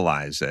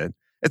normalize it.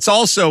 It's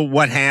also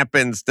what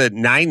happens to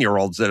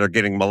 9-year-olds that are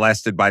getting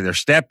molested by their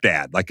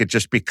stepdad. Like it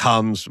just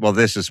becomes, well,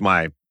 this is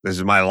my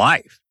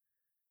life.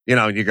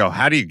 You go,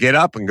 how do you get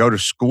up and go to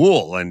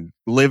school and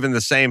live in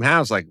the same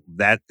house like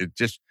that?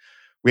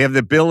 We have the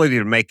ability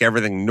to make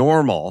everything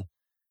normal.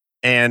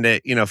 And,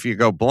 if you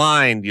go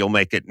blind, you'll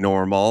make it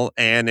normal.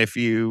 And if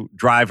you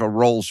drive a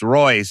Rolls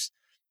Royce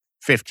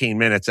 15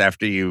 minutes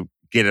after you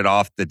get it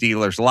off the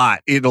dealer's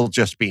lot, it'll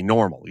just be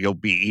normal. You'll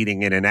be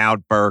eating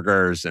In-N-Out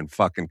burgers and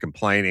fucking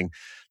complaining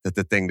that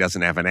the thing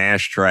doesn't have an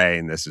ashtray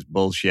and this is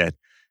bullshit.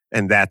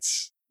 And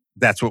that's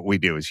what we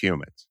do as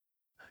humans.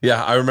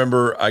 Yeah, I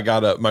remember I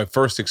got my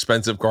first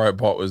expensive car I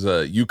bought was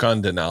a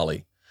Yukon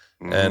Denali.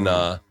 And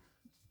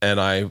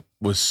I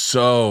was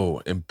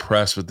so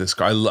impressed with this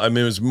car. I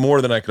mean, it was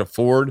more than I could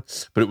afford,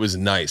 but it was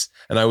nice.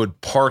 And I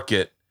would park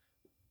it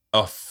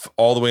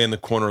all the way in the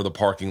corner of the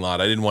parking lot.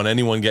 I didn't want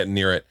anyone getting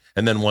near it.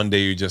 And then one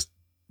day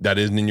that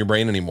isn't in your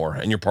brain anymore.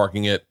 And you're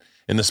parking it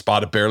in the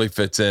spot it barely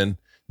fits in,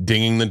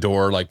 dinging the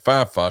door like,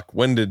 fuck,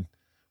 when did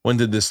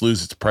this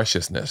lose its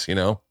preciousness, you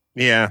know?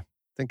 Yeah, I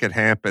think it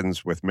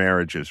happens with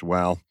marriage as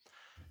well.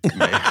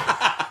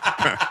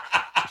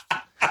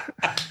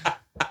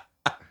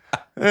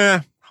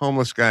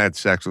 Homeless guy had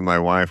sex with my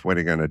wife. What are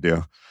you going to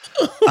do?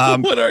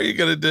 What are you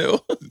going to do?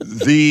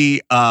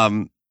 The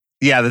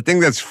thing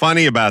that's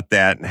funny about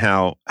that and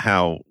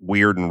how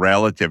weird and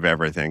relative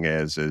everything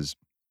is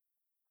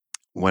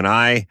when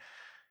I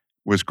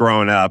was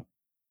growing up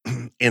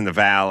in the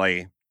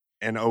Valley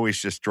and always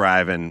just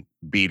driving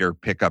beater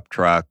pickup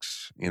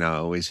trucks,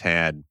 I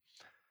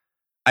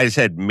just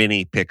had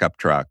mini pickup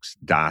trucks,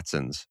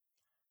 Datsuns.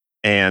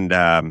 And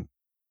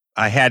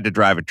I had to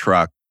drive a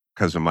truck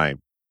because of my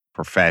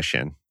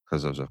profession,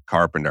 because I was a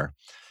carpenter.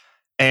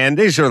 And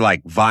these are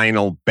like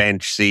vinyl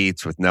bench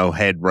seats with no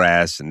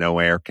headrests and no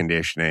air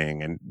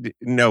conditioning and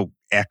no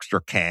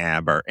extra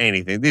cab or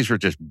anything. These were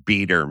just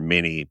beater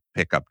mini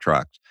pickup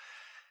trucks.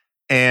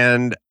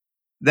 And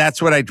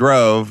that's what I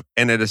drove.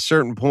 And at a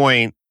certain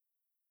point,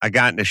 I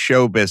got into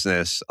show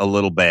business a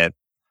little bit.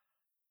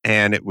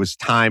 And it was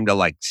time to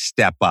like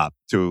step up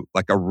to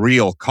like a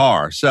real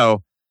car.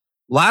 So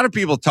a lot of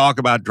people talk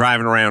about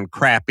driving around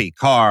crappy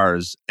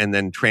cars and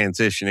then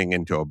transitioning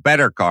into a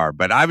better car.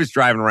 But I was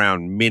driving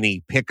around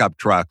mini pickup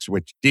trucks,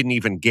 which didn't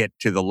even get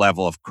to the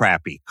level of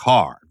crappy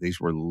car. These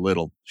were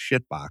little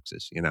shit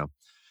boxes,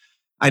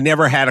 I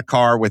never had a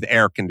car with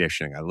air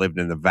conditioning. I lived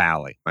in the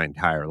Valley my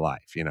entire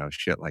life,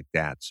 shit like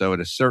that. So at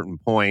a certain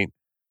point,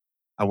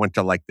 I went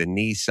to like the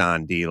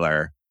Nissan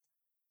dealer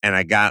and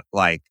I got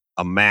like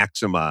a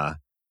Maxima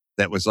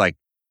that was like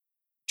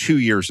 2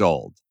 years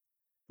old.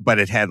 But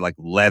it had like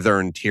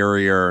leather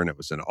interior and it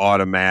was an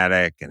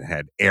automatic and it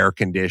had air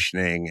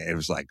conditioning. It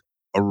was like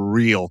a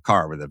real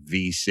car with a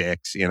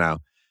V6,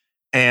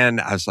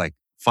 And I was like,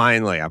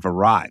 finally, I've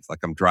arrived. Like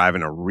I'm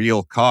driving a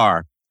real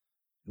car.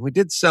 We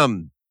did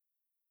some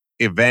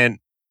event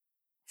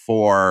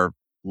for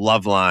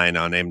Loveline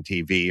on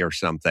MTV or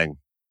something.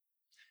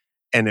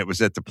 And it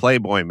was at the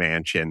Playboy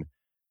Mansion.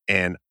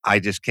 And I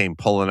just came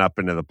pulling up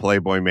into the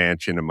Playboy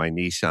Mansion in my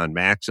Nissan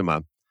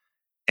Maxima.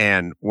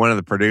 And one of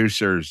the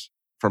producers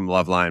from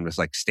Loveline was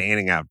like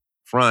standing out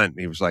front.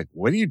 And he was like,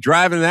 what are you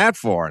driving that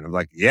for? And I'm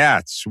like, yeah,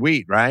 it's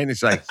sweet, right? And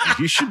he's like,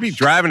 you should be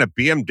driving a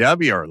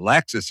BMW or a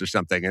Lexus or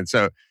something. And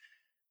so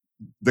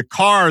the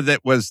car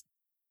that was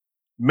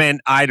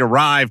meant I'd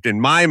arrived in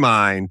my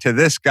mind to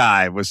this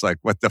guy was like,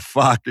 what the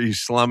fuck are you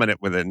slumming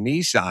it with a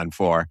Nissan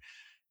for?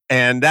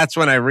 And that's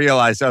when I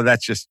realized, oh,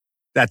 that's just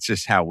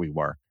how we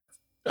work.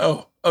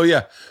 Oh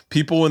yeah.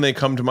 People, when they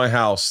come to my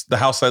house, the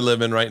house I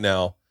live in right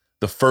now,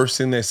 the first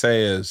thing they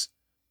say is,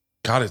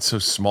 God, it's so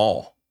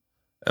small.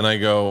 And I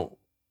go,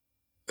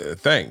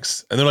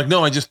 thanks. And they're like,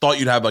 no, I just thought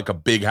you'd have like a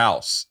big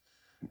house.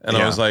 And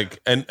I was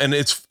like, and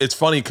it's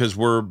funny because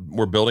we're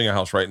building a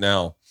house right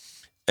now.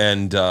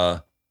 And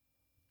I'm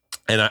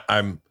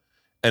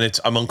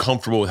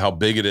uncomfortable with how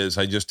big it is.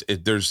 For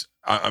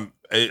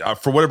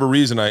whatever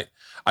reason,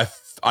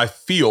 I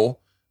feel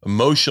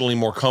emotionally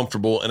more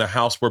comfortable in a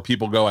house where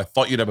people go, I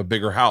thought you'd have a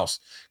bigger house.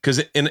 Because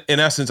in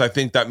essence, I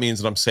think that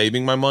means that I'm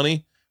saving my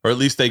money, or at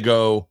least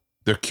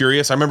they're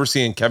curious. I remember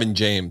seeing Kevin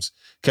James.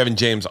 Kevin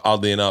James,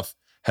 oddly enough,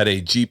 had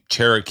a Jeep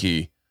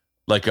Cherokee,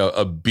 like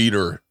a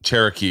beater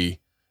Cherokee,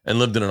 and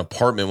lived in an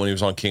apartment when he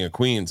was on King of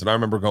Queens. And I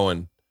remember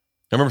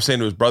saying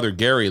to his brother,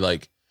 Gary,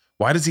 like,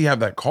 why does he have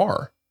that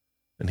car?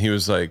 And he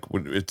was like,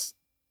 it's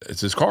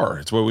his car.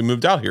 It's what we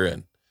moved out here in.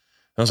 And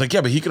I was like,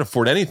 yeah, but he can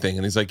afford anything.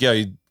 And he's like,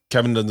 yeah,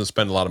 Kevin doesn't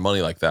spend a lot of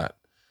money like that.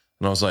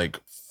 And I was like,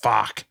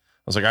 fuck. I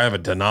was like, I have a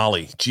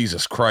Denali.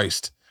 Jesus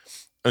Christ.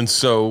 And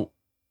so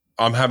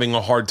I'm having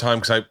a hard time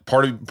because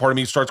part of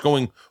me starts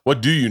going,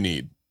 what do you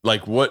need?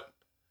 Like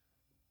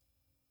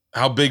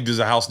how big does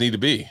a house need to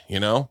be,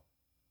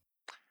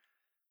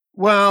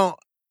 Well,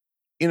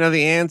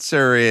 the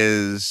answer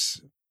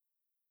is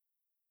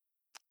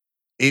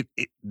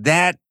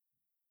that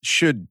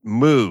should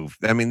move.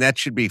 I mean, that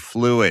should be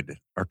fluid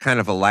or kind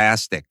of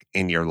elastic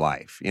in your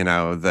life.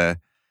 The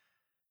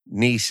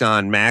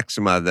Nissan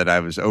Maxima that I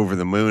was over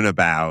the moon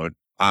about,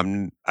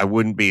 I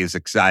wouldn't be as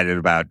excited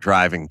about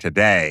driving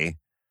today,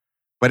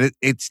 but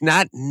it's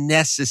not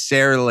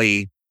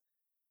necessarily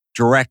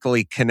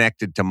directly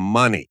connected to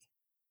money.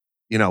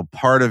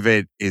 Part of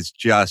it is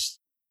just,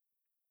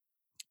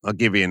 I'll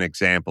give you an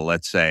example.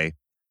 Let's say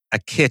a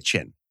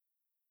kitchen.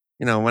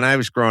 When I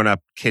was growing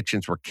up,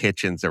 kitchens were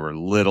kitchens. They were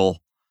little.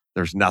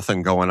 There's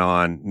nothing going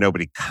on.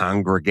 Nobody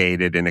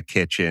congregated in a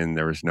kitchen.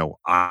 There was no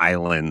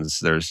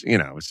islands. It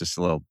was just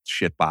a little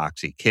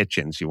shitboxy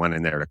kitchens. You went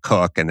in there to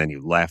cook and then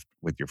you left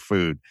with your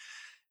food.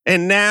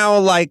 And now,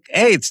 like,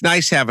 hey, it's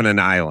nice having an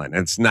island.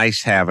 It's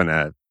nice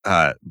having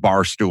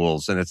bar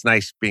stools, and it's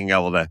nice being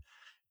able to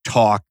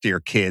talk to your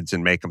kids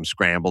and make them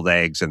scrambled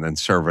eggs and then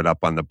serve it up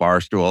on the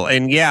bar stool.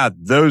 And yeah,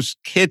 those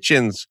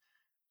kitchens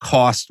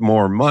cost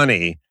more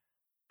money,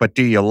 but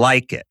do you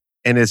like it?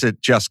 And is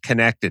it just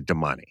connected to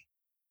money?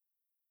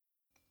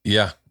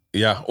 Yeah.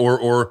 Yeah.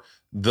 Or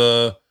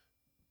the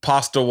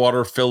pasta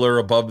water filler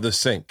above the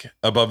sink,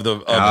 above the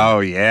oven. Oh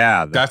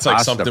yeah, that's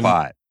like something.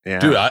 Pot. Yeah,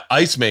 dude.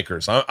 Ice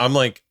makers.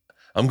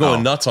 I'm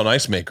going nuts on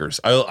ice makers.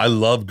 I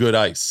love good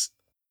ice.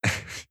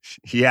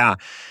 Yeah,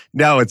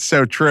 no, it's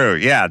so true.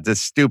 Yeah, the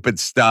stupid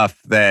stuff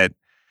that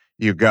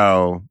you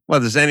go, well,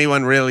 does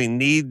anyone really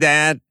need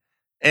that?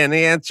 And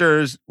the answer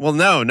is, well,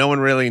 no one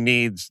really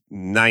needs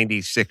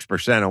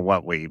 96% of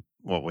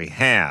what we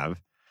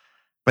have.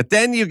 But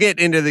then you get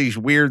into these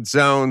weird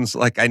zones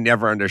like I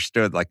never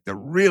understood, like the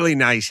really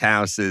nice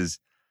houses,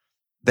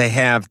 they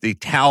have the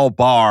towel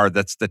bar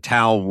that's the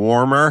towel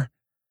warmer.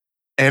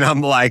 And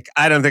I'm like,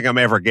 I don't think I'm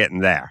ever getting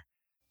there.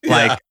 Yeah.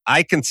 Like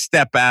I can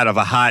step out of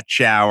a hot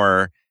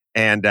shower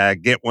and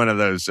get one of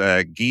those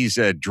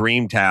Giza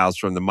dream towels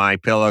from the My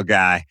Pillow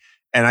guy.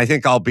 And I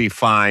think I'll be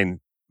fine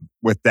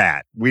with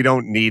that. We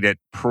don't need it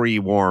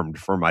pre-warmed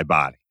for my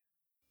body.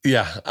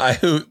 Yeah.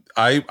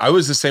 I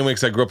was the same way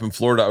because I grew up in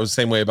Florida. I was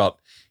the same way about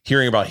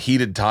hearing about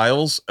heated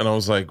tiles. And I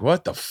was like,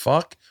 what the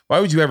fuck? Why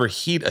would you ever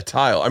heat a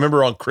tile? I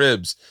remember on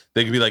cribs,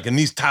 they could be like, and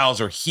these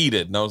tiles are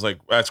heated. And I was like,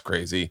 that's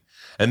crazy.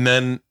 And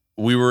then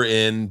we were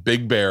in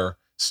Big Bear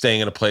staying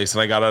in a place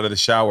and I got out of the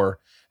shower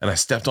and I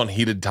stepped on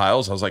heated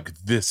tiles. I was like,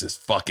 this is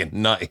fucking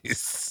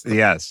nice.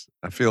 Yes.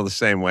 I feel the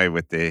same way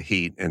with the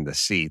heat in the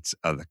seats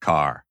of the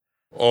car.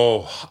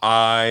 Oh,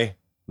 I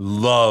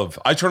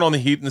turn on the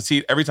heat in the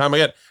seat every time I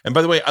get. And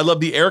by the way, I love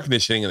the air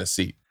conditioning in the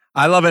seat.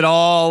 I love it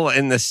all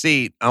in the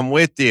seat. I'm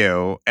with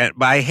you.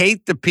 But I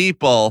hate the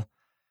people.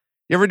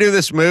 You ever do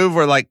this move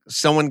where like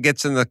someone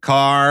gets in the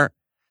car?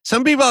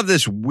 Some people have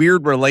this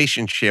weird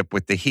relationship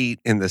with the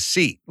heat in the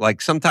seat. Like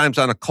sometimes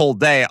on a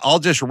cold day, I'll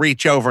just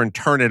reach over and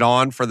turn it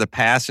on for the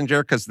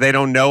passenger because they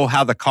don't know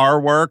how the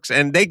car works.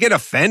 And they get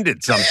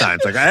offended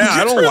sometimes. Like,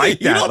 I don't like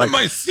that. Like,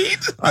 my seat?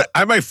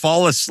 I might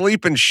fall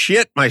asleep and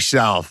shit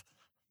myself.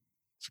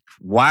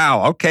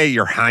 Wow. Okay,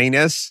 Your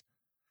Highness.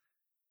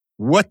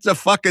 What the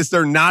fuck is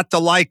there not to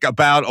like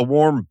about a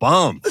warm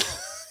bum?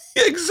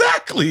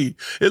 Exactly.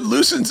 It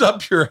loosens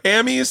up your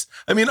hammies.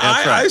 I mean,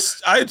 I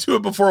do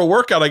it before a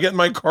workout. I get in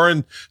my car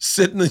and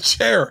sit in the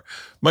chair.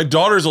 My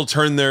daughters will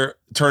turn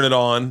it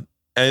on,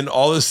 and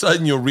all of a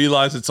sudden you'll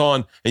realize it's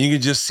on, and you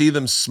can just see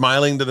them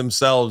smiling to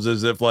themselves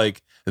as if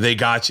like they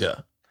got you.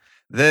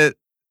 The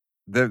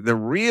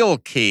real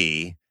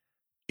key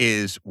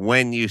is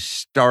when you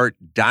start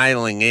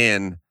dialing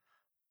in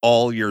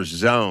all your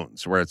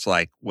zones where it's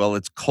like, well,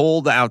 it's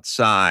cold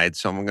outside,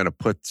 so I'm going to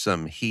put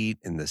some heat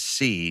in the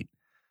seat,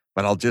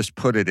 but I'll just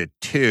put it at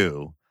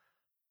 2.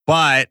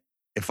 But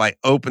if I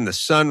open the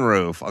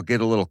sunroof, I'll get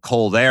a little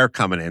cold air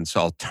coming in, so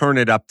I'll turn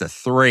it up to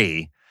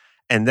 3,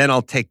 and then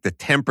I'll take the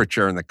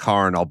temperature in the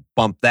car and I'll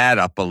bump that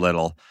up a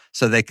little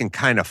so they can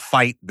kind of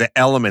fight. The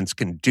elements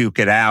can duke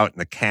it out in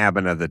the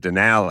cabin of the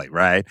Denali,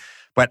 right?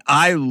 But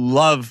I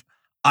love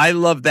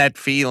that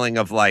feeling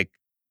of like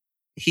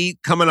heat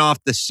coming off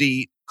the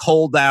seat,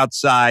 cold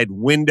outside,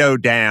 window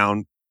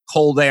down,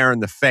 cold air in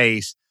the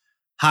face,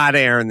 hot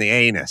air in the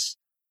anus.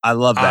 I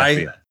love that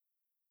feeling.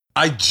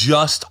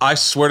 I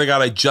swear to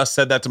God, I just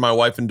said that to my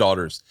wife and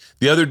daughters.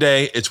 The other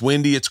day, it's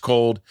windy, it's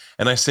cold.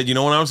 And I said, when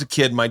I was a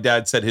kid, my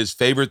dad said his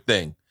favorite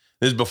thing,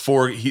 this is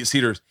before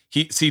seat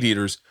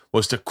heaters,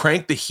 was to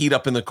crank the heat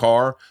up in the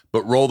car,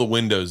 but roll the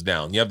windows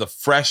down. You have the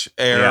fresh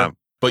air,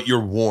 but you're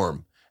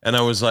warm. And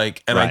I was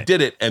like, I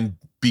did it. And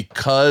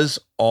because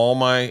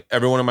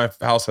everyone in my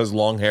house has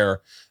long hair,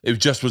 it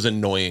just was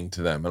annoying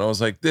to them. And I was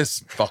like,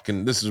 this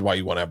is why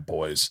you want to have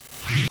boys.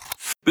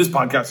 This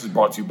podcast is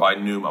brought to you by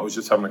Noom. I was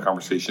just having a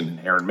conversation in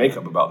hair and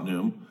makeup about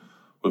Noom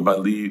with my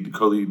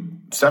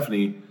co-lead,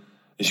 Stephanie,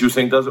 and she was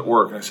saying, does it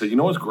work? And I said,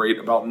 what's great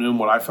about Noom?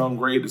 What I found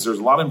great is there's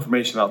a lot of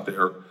information out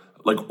there,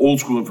 like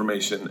old school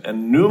information,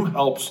 and Noom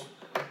helps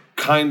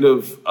kind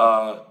of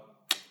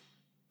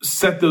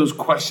set those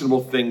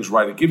questionable things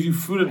right. It gives you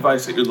food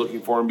advice that you're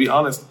looking for. And be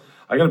honest,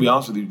 I got to be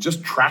honest with you,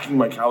 just tracking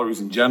my calories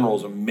in general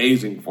is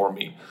amazing for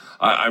me.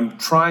 I'm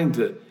trying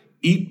to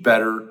eat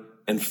better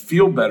and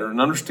feel better and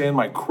understand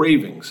my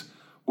cravings,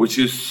 which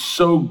is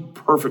so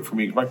perfect for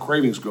me because my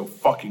cravings go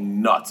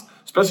fucking nuts,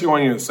 especially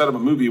when you're in the set of a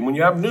movie. And when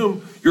you have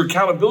Noom, your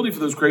accountability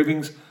for those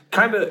cravings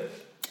kind of,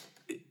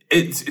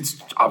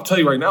 I'll tell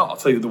you right now,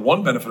 the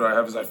one benefit I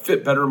have is I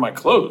fit better in my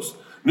clothes.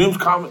 Noom's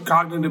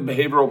cognitive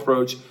behavioral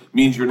approach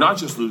means you're not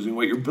just losing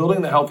weight, you're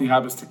building the healthy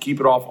habits to keep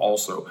it off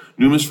also.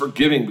 Noom is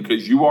forgiving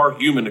because you are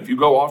human. If you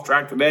go off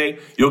track today,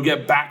 you'll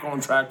get back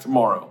on track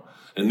tomorrow.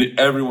 And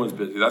everyone's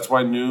busy. That's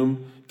why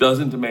Noom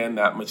doesn't demand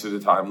that much at a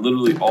time.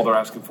 Literally, all they're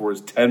asking for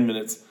is 10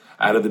 minutes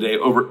out of the day.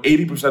 Over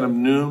 80% of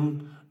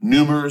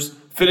Noomers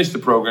finish the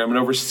program, and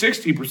over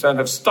 60%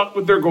 have stuck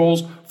with their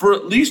goals for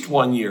at least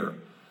 1 year.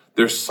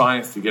 There's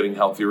science to getting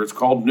healthier. It's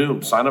called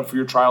Noom. Sign up for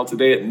your trial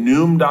today at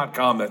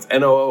Noom.com. That's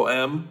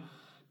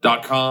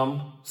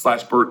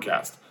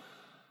Noom.com/Birdcast.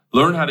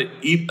 Learn how to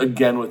eat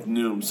again with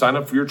Noom. Sign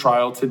up for your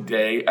trial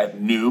today at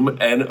Noom,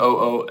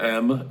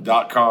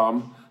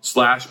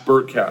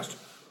 Noom.com/Birdcast.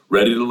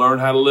 Ready to learn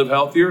how to live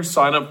healthier?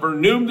 Sign up for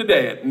Noom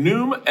today at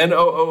Noom,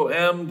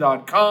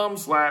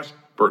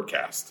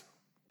 Noom.com/Birdcast.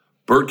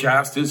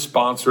 Birdcast is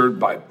sponsored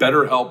by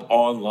BetterHelp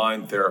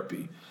Online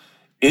Therapy.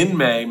 In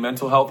May,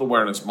 Mental Health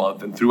Awareness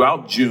Month, and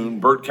throughout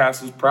June,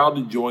 Bertcast is proud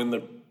to join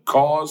the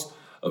cause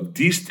of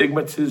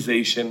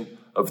destigmatization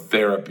of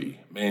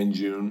therapy. Man,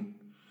 June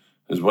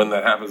is when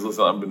that happens.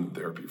 Listen, I've been in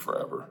therapy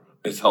forever.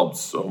 It's helped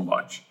so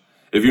much.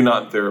 If you're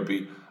not in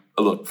therapy,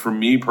 look, for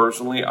me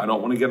personally, I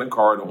don't want to get in a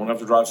car. I don't want to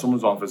have to drive to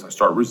someone's office. I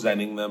start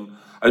resenting them.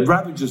 I'd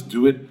rather just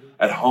do it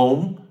at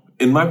home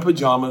in my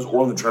pajamas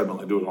or on the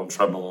treadmill. I do it on the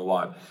treadmill a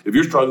lot. If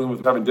you're struggling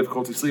with having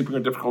difficulty sleeping or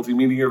difficulty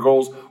meeting your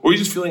goals, or you're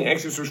just feeling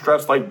anxious or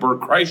stressed like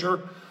Bert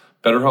Kreischer,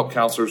 BetterHelp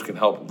counselors can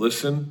help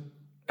listen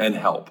and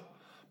help.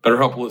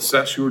 BetterHelp will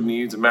assess your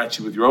needs and match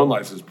you with your own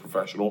licensed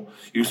professional.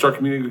 You can start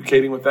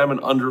communicating with them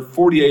in under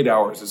 48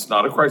 hours. It's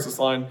not a crisis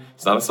line.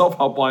 It's not a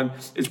self-help line.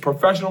 It's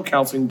professional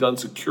counseling done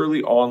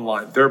securely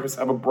online. Therapists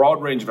have a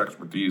broad range of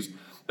expertise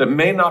that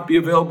may not be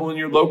available in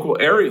your local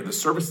area. The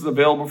service is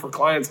available for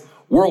clients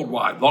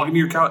worldwide. Log into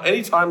your account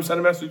anytime,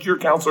 send a message to your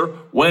counselor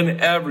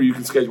whenever. You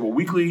can schedule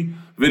weekly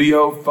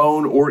video,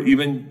 phone, or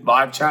even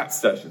live chat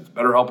sessions.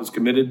 BetterHelp is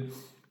committed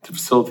to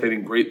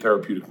facilitating great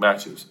therapeutic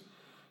matches.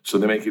 So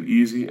they make it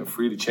easy and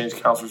free to change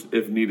counselors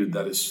if needed.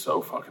 That is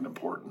so fucking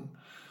important.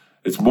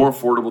 It's more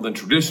affordable than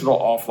traditional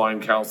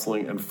offline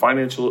counseling, and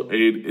financial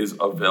aid is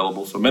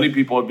available. So many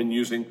people have been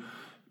using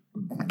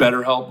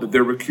BetterHelp that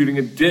they're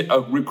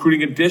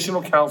recruiting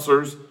additional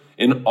counselors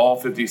in all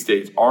 50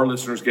 states. Our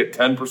listeners get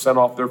 10%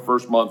 off their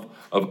first month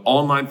of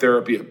online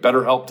therapy at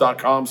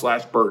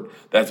betterhelp.com/Bert.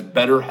 That's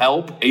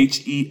BetterHelp,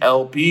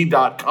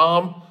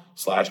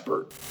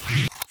 HELP.com/Bert.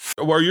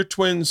 Are your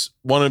twins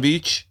one of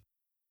each?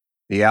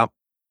 Yep.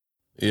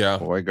 Yeah.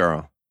 Boy,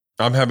 girl.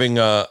 I'm having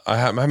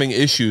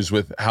issues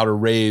with how to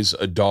raise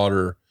a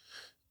daughter,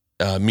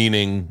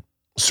 meaning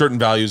certain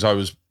values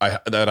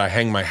that I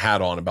hang my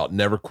hat on about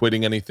never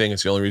quitting anything.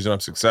 It's the only reason I'm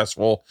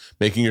successful.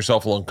 Making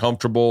yourself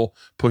uncomfortable,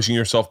 pushing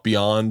yourself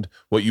beyond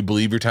what you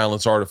believe your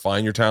talents are to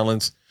find your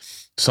talents.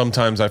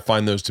 Sometimes I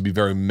find those to be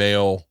very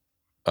male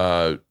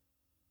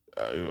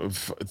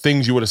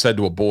things you would have said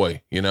to a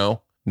boy,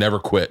 never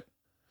quit.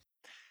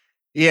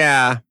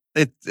 Yeah,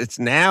 it's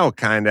now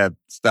kind of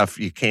stuff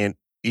you can't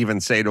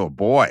even say to a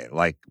boy.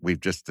 Like, we've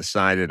just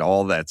decided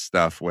all that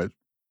stuff with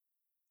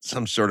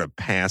some sort of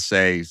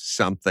passe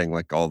something,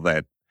 like all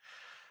this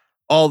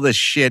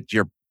shit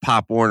your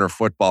Pop Warner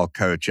football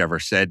coach ever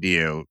said to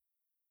you.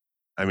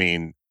 I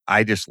mean,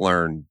 I just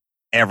learned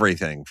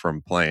everything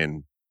from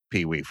playing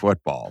Pee Wee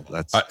football.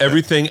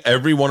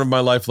 Every one of my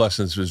life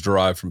lessons was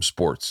derived from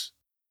sports.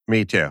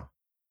 Me too.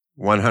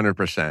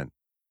 100%.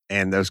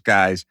 And those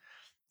guys,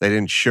 they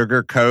didn't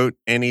sugarcoat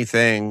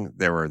anything.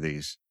 There were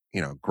these,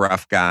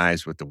 gruff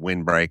guys with the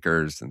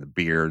windbreakers and the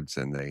beards,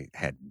 and they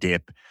had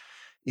dip,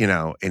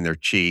 in their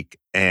cheek.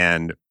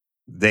 And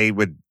they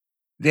would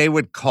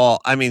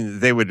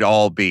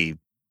all be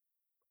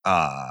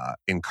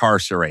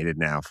incarcerated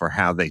now for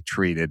how they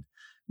treated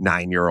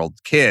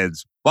 9-year-old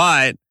kids.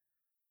 But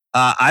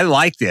I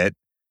liked it.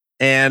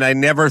 And I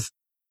never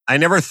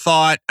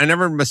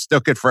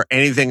mistook it for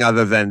anything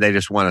other than they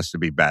just want us to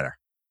be better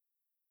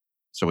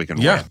so we can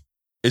win.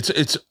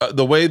 It's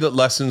the way that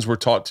lessons were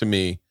taught to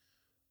me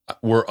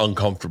were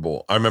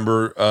uncomfortable. I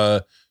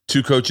remember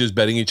 2 coaches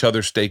betting each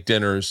other steak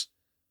dinners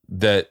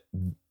that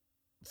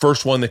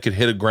first one that could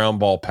hit a ground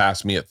ball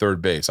past me at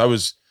third base. I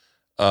was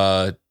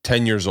 10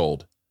 years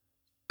old,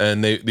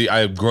 and I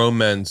have grown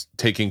men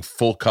taking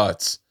full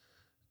cuts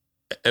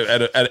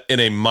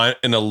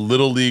in a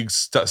little league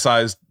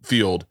sized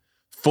field,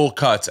 full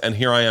cuts, and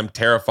here I am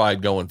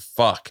terrified, going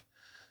fuck,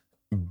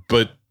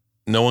 but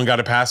no one got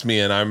it past me.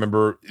 And I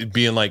remember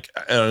being like,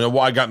 I don't know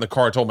why I got in the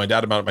car. I told my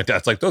dad about it. My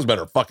dad's like, those men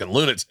are fucking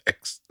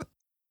lunatics.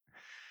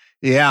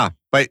 Yeah,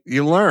 but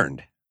you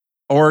learned,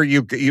 or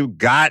you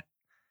got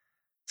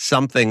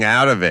something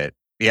out of it.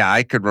 Yeah,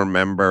 I could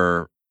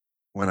remember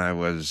when I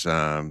was,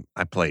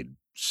 I played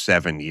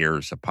 7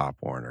 years of Pop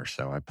Warner,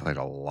 so I played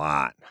a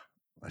lot.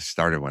 I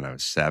started when I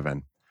was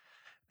 7.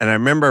 And I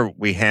remember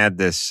we had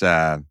this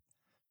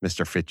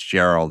Mr.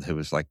 Fitzgerald, who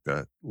was like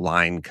the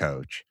line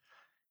coach.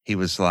 He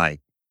was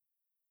like,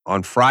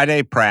 on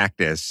Friday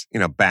practice,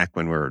 back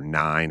when we were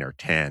 9 or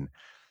 10,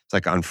 it's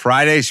like, on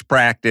Friday's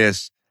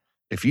practice,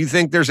 if you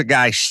think there's a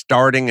guy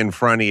starting in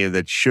front of you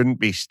that shouldn't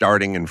be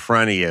starting in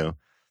front of you,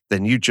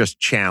 then you just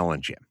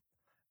challenge him.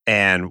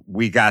 And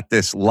we got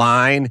this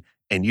line,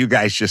 and you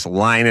guys just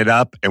line it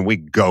up, and we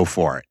go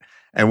for it.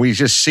 And we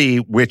just see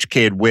which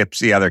kid whips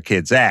the other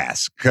kid's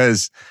ass.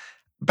 Because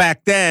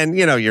back then,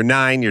 you're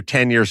 9, you're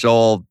 10 years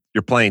old,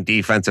 you're playing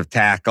defensive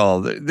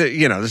tackle.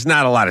 There's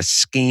not a lot of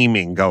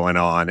scheming going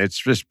on. It's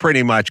just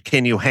pretty much,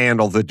 can you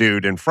handle the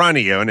dude in front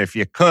of you? And if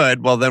you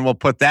could, well, then we'll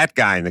put that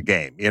guy in the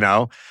game,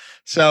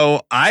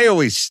 So I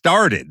always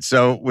started.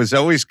 So it was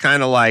always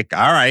kind of like,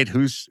 all right,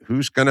 who's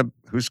gonna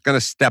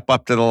step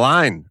up to the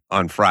line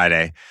on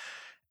Friday?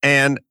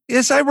 And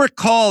as I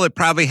recall, it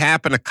probably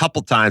happened a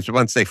couple times, but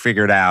once they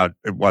figured out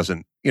it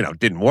wasn't,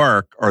 didn't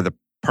work, or the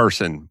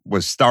person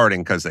was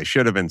starting because they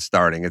should have been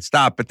starting, it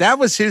stopped. But that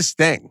was his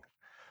thing.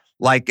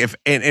 Like, if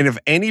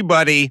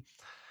any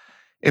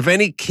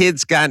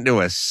kids got into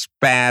a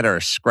spat or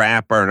a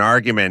scrap or an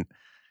argument,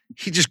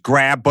 he'd just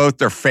grab both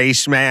their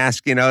face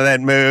mask,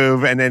 that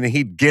move, and then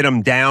he'd get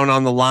them down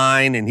on the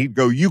line and he'd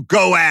go, you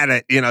go at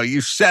it,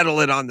 you settle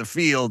it on the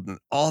field and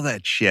all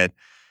that shit.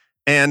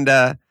 And,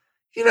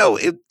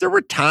 there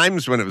were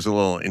times when it was a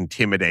little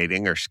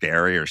intimidating or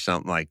scary or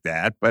something like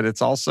that, but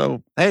it's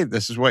also, hey,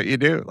 this is what you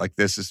do. Like,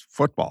 this is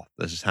football.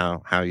 This is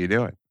how you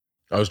do it.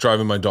 I was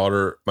driving my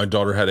daughter. My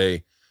daughter had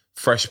a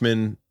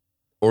freshman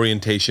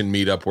orientation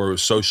meetup where it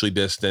was socially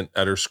distant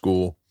at her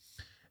school,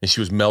 and she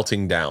was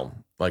melting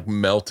down.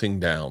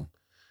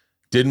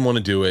 Didn't want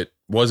to do it.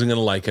 Wasn't going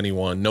to like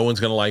anyone. No one's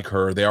going to like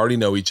her. They already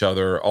know each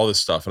other, all this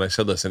stuff. And I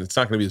said, listen, it's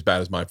not going to be as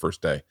bad as my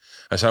first day.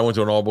 I said, I went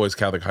to an all-boys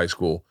Catholic high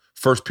school.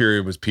 First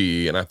period was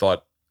PE. And I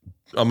thought,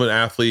 I'm an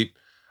athlete.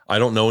 I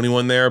don't know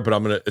anyone there, but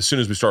I'm going to, as soon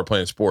as we start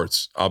playing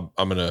sports, I'm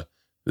going to,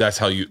 that's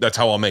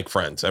how I'll make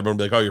friends. Everyone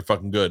will be like, oh, you're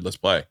fucking good. Let's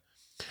play.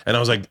 And I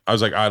was like,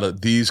 Isla,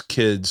 these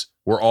kids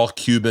were all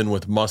Cuban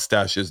with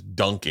mustaches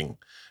dunking.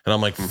 And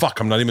I'm like, fuck,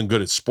 I'm not even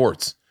good at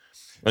sports.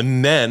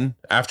 And then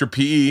after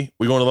PE,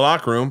 we go into the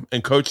locker room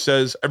and coach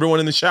says, everyone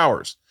in the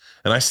showers.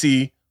 And I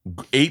see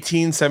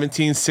 18,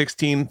 17,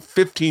 16,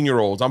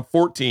 15-year-olds. I'm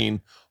 14,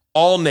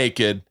 all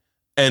naked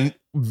and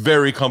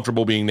very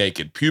comfortable being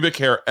naked. Pubic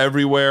hair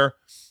everywhere.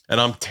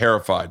 And I'm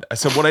terrified. I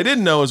said, what I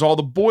didn't know is all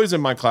the boys in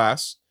my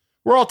class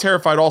were all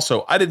terrified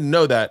also. I didn't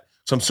know that.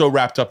 So I'm so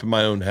wrapped up in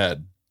my own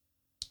head.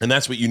 And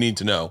that's what you need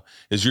to know,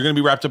 is you're going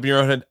to be wrapped up in your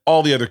own head.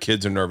 All the other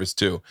kids are nervous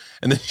too.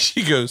 And then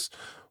she goes,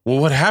 well,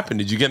 what happened?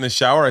 Did you get in the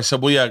shower? I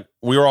said, well, yeah,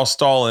 we were all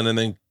stalling. And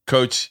then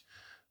coach,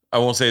 I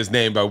won't say his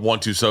name, but I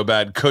want to so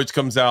bad. Coach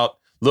comes out,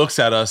 looks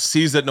at us,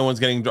 sees that no one's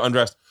getting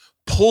undressed,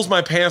 pulls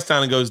my pants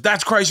down and goes,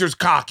 that's Kreischer's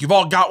cock. You've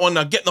all got one.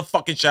 Now get in the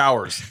fucking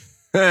showers.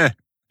 And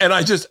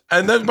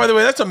then, by the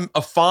way, that's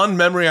a fond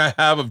memory I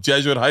have of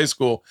Jesuit high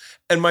school.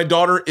 And my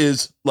daughter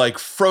is like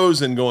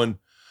frozen going,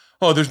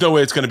 oh, there's no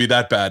way it's going to be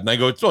that bad. And I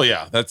go, oh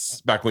yeah,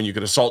 that's back when you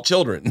could assault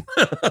children.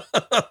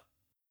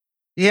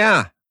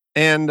 Yeah.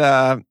 And,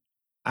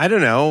 I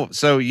don't know.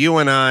 So you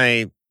and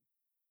I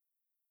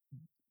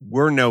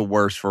were no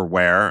worse for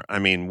wear. I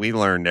mean, we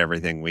learned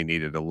everything we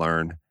needed to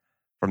learn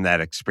from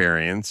that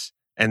experience.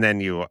 And then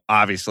you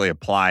obviously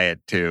apply it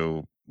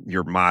to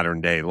your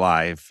modern day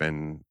life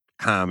and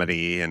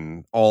comedy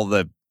and all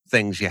the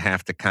things you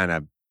have to kind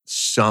of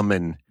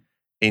summon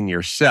in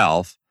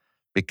yourself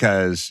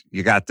because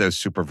you got those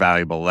super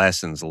valuable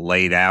lessons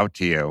laid out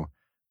to you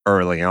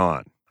early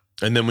on.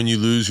 And then when you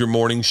lose your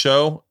morning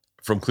show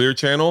from Clear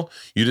Channel,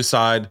 you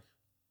decide,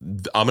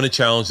 I'm going to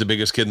challenge the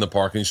biggest kid in the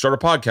park, and you start a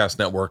podcast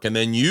network. And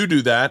then you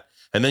do that.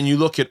 And then you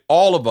look at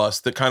all of us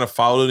that kind of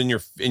followed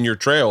in your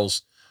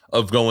trails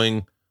of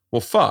going,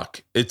 well,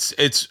 fuck,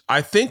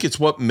 I think it's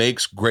what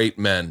makes great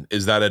men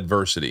is that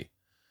adversity,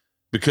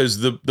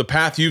 because the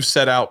path you've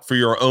set out for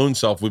your own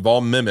self, we've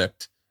all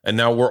mimicked. And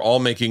now we're all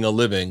making a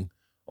living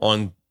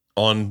on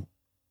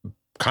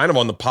kind of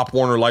on the Pop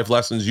Warner life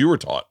lessons you were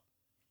taught.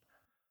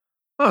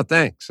 Oh,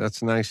 thanks.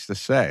 That's nice to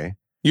say.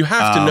 You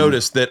have to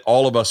notice that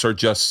all of us are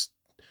just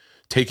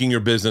taking your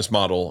business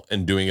model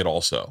and doing it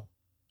also.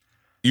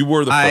 You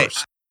were the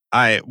first.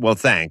 Well,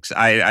 thanks.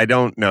 I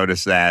don't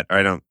notice that.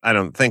 Or I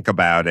don't think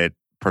about it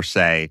per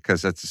se,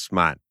 because it's just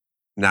not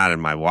in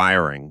my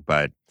wiring,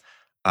 but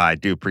I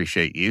do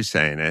appreciate you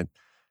saying it.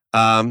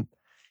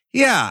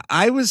 Yeah,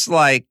 I was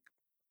like,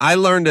 I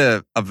learned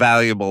a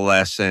valuable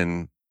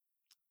lesson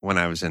when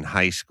I was in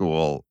high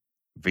school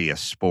via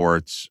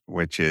sports,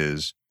 which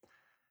is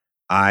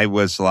I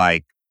was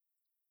like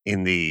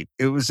it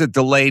was a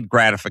delayed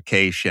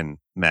gratification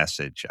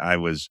message. I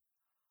was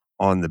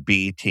on the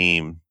B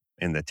team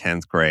in the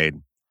 10th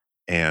grade,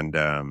 and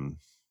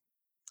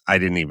I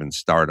didn't even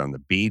start on the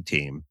B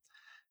team.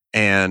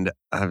 And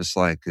I was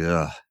like,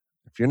 ugh,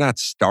 if you're not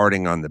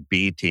starting on the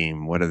B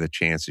team, what are the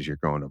chances you're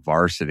going to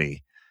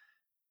varsity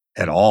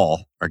at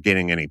all or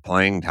getting any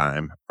playing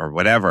time or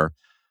whatever?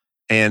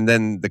 And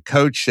then the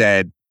coach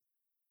said,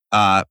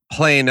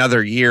 play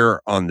another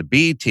year on the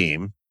B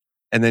team,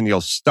 and then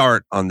you'll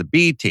start on the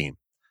B team.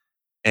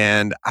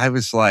 And I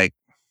was like,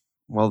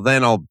 well,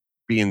 then I'll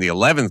be in the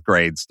 11th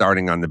grade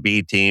starting on the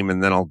B team,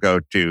 and then I'll go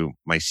to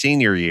my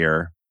senior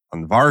year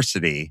on the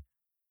varsity.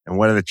 And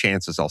what are the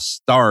chances I'll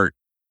start?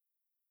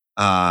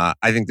 I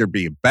think there'd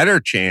be a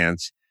better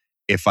chance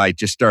if I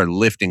just started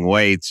lifting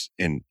weights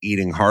and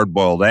eating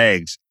hard-boiled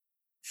eggs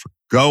for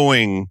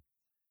going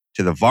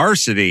to the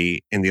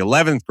varsity in the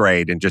 11th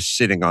grade and just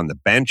sitting on the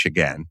bench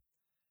again.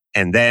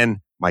 And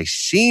then my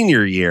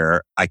senior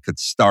year, I could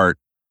start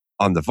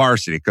on the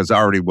varsity because I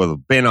already would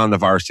have been on the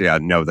varsity. I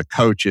know the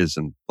coaches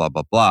and blah,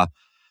 blah, blah.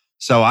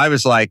 So I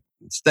was like,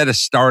 instead of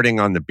starting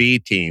on the B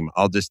team,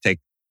 I'll just take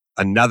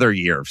another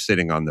year of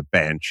sitting on the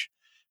bench.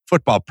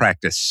 Football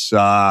practice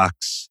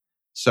sucks.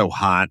 So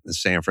hot in the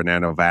San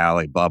Fernando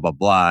Valley, blah, blah,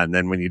 blah. And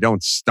then when you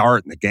don't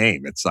start in the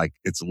game, it's like,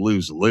 it's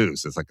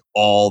lose-lose. It's like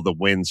all the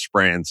wind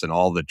sprints and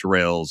all the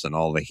drills and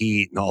all the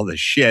heat and all the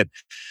shit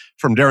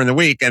from during the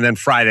week. And then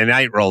Friday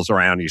night rolls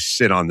around, you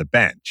sit on the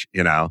bench,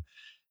 you know?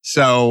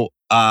 So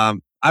I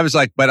was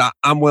like, but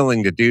I'm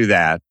willing to do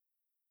that.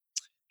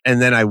 And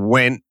then I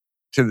went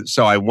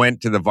so I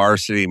went to the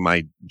varsity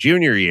my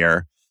junior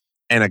year,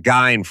 and a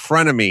guy in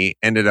front of me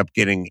ended up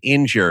getting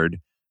injured,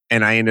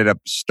 and I ended up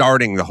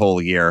starting the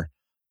whole year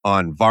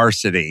on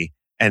varsity.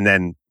 And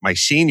then my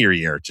senior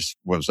year just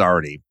was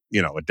already,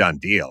 a done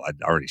deal.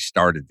 I'd already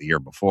started the year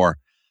before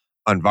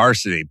on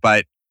varsity.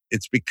 But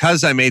it's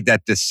because I made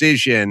that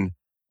decision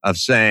of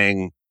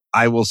saying,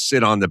 I will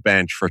sit on the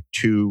bench for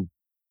 2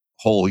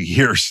 whole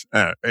years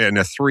in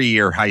a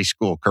 3-year high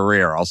school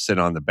career. I'll sit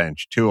on the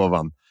bench, 2 of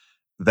them,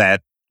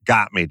 that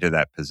got me to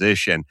that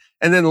position.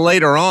 And then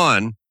later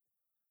on,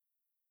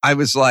 I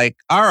was like,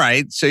 all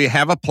right, so you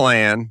have a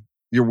plan,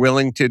 you're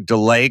willing to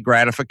delay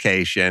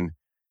gratification,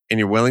 and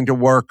you're willing to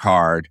work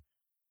hard.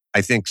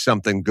 I think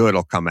something good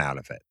will come out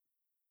of it.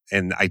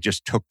 And I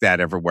just took that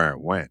everywhere it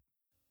went.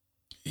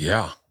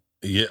 Yeah.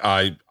 Yeah.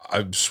 I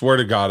swear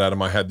to God,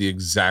 Adam, I had the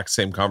exact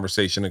same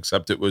conversation,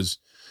 except it was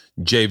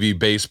JV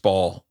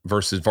baseball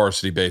versus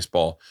varsity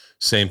baseball.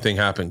 Same thing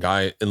happened.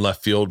 Guy in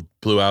left field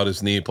blew out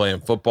his knee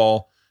playing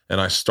football. And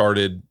I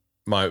started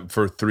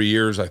for 3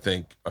 years, I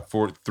think,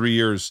 for 3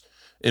 years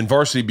in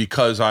varsity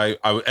because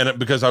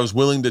because I was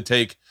willing to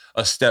take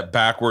a step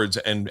backwards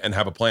and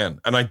have a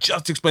plan. And I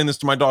just explained this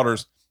to my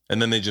daughters,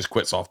 and then they just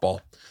quit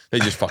softball. They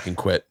just fucking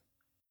quit.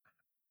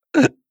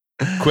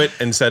 Quit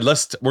and said,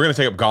 we're going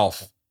to take up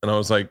golf. And I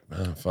was like,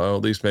 well,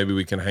 at least maybe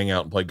we can hang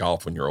out and play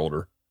golf when you're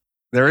older.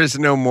 There is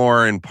no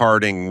more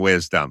imparting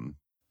wisdom.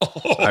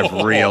 I've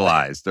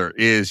realized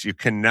you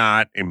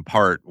cannot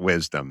impart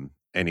wisdom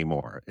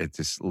anymore. It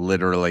just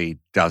literally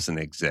doesn't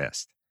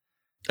exist.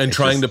 And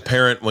trying to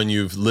parent when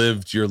you've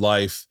lived your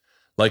life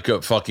like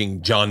a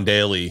fucking John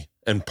Daly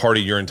and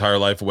party your entire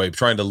life away,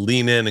 trying to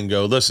lean in and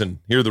go, listen,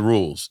 here are the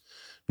rules.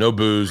 No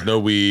booze, no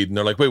weed. And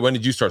they're like, wait, when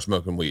did you start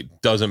smoking weed?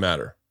 Doesn't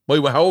matter.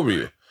 Wait, how old were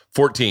you?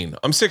 14.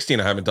 I'm 16.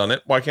 I haven't done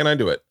it. Why can't I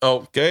do it?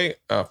 Okay.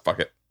 Fuck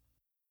it.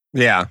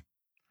 Yeah.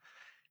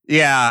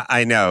 Yeah,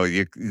 I know.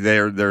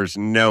 There's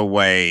no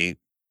way.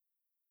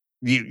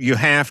 You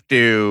have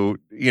to,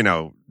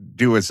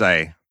 do as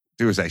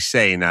I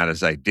say, not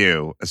as I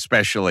do,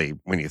 especially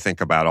when you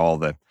think about all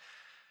the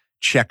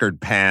checkered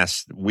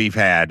past we've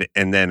had.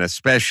 And then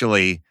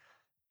especially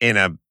in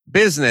a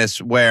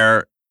business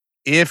where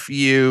if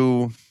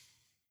you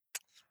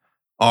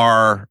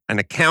are an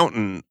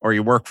accountant or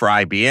you work for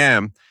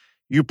IBM,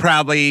 you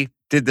probably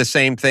did the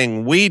same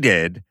thing we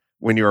did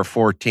when you were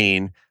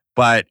 14,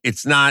 but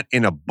it's not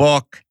in a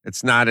book.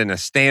 It's not in a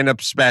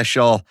stand-up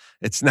special.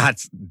 It's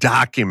not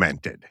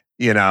documented,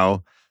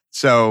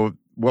 So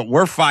what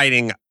we're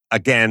fighting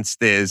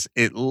against is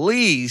at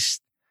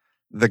least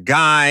the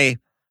guy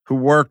who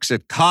works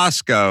at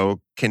Costco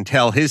can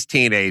tell his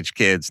teenage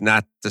kids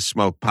not to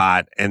smoke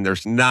pot, and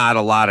there's not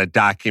a lot of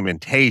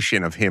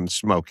documentation of him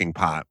smoking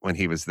pot when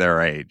he was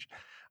their age.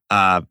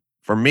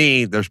 For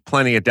me, there's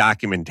plenty of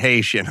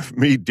documentation of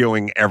me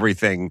doing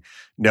everything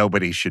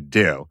nobody should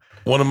do.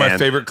 One of my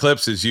favorite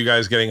clips is you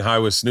guys getting high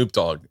with Snoop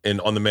Dogg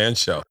on the Man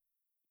Show.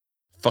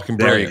 Fucking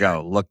brilliant. There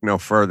you go. Look no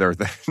further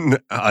than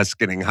us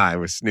getting high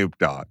with Snoop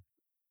Dogg.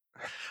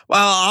 Well,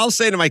 I'll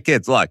say to my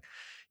kids, look,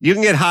 you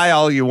can get high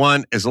all you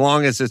want as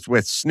long as it's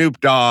with Snoop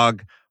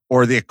Dogg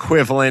or the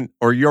equivalent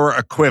or your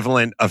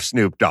equivalent of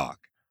Snoop Dogg.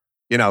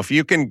 If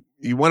you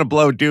want to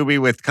blow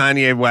doobie with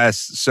Kanye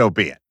West, so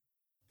be it.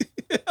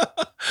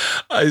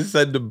 I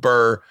said to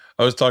Burr,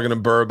 I was talking to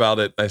Burr about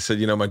it. I said,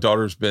 my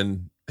daughter's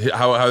been,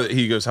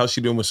 he goes, how's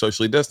she doing with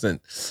socially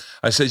distant?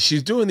 I said,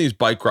 she's doing these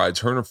bike rides.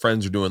 Her and her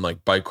friends are doing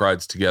like bike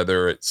rides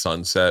together at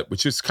sunset,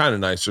 which is kind of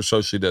nice. They're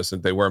socially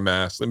distant. They wear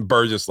masks, and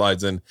Burr just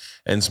slides in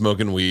and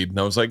smoking weed. And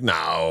I was like,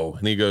 no.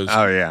 And he goes,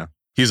 oh yeah.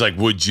 He's like,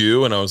 would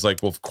you? And I was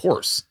like, well, of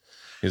course.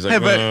 He's like, hey,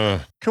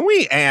 but can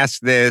we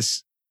ask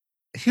this?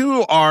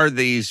 Who are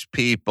these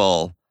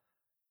people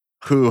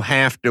who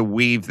have to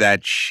weave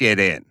that shit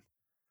in?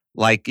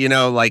 Like,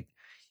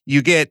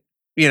 you get,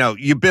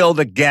 you build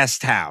a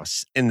guest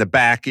house in the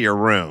back of your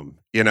room,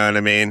 you know what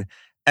I mean?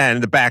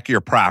 And the back of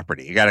your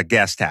property. You got a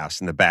guest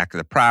house in the back of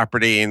the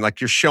property, and like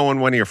you're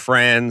showing one of your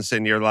friends,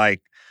 and you're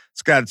like,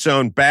 it's got its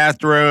own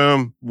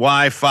bathroom,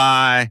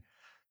 Wi-Fi,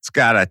 it's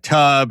got a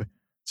tub.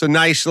 It's a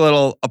nice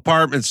little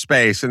apartment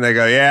space. And they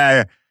go,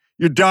 yeah,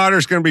 your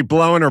daughter's going to be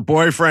blowing her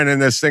boyfriend in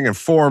this thing in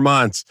 4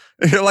 months.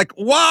 And you're like,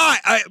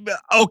 why?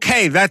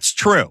 Okay, that's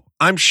true.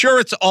 I'm sure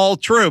it's all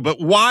true,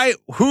 but why?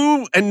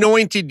 Who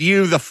anointed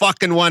you the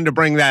fucking one to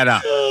bring that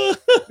up?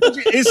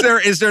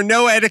 Is there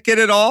no etiquette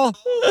at all?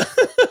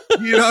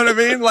 You know what I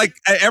mean? Like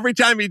every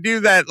time you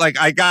do that, like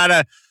I got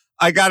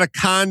a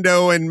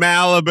condo in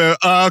Malibu.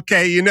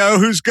 Okay,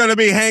 who's going to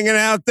be hanging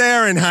out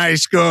there in high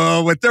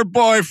school with their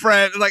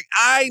boyfriend? Like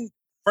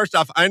first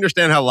off, I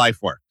understand how life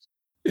works.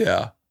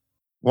 Yeah.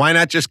 Why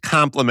not just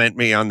compliment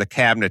me on the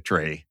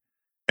cabinetry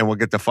and we'll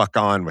get the fuck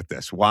on with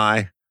this?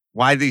 Why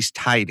these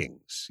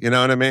tidings? You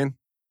know what I mean?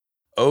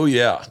 Oh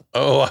yeah.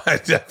 Oh, I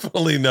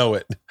definitely know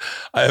it.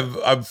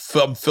 I'm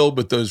filled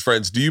with those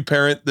friends. Do you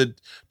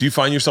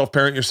find yourself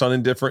parent your son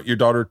indifferent, your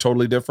daughter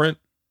totally different?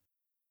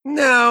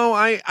 No,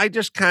 I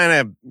just kind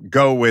of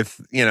go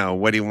with,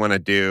 what do you want to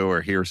do,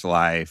 or here's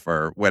life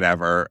or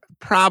whatever.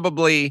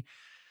 Probably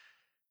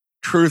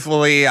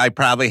truthfully, I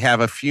probably have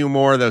a few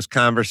more of those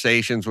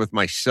conversations with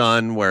my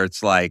son where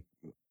it's like,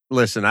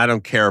 listen, I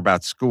don't care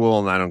about school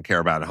and I don't care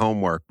about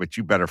homework, but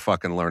you better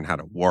fucking learn how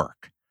to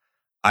work.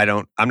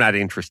 I'm not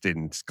interested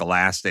in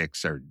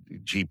scholastics or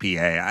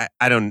GPA.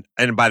 I don't,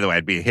 and by the way,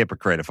 I'd be a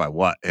hypocrite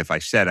if I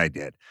said I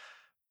did.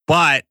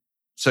 But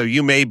so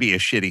you may be a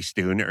shitty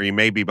student or you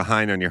may be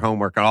behind on your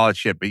homework and all that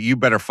shit, but you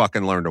better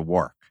fucking learn to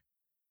work.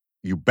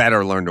 You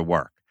better learn to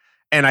work.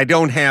 And I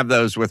don't have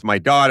those with my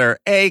daughter,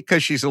 A,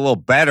 because she's a little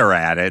better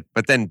at it.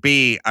 But then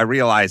B, I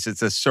realize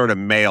it's a sort of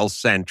male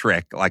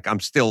centric, like I'm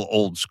still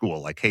old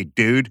school. Like, hey,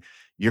 dude,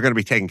 you're going to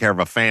be taking care of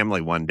a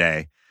family one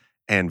day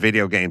and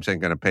video games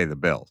ain't going to pay the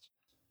bills.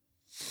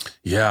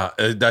 Yeah,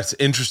 that's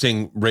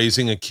interesting.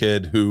 Raising a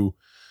kid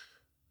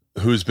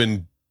who's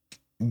been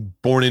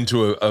born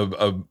into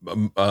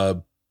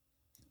a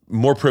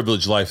more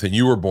privileged life than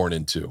you were born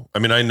into. I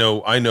mean, I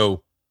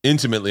know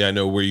intimately. I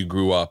know where you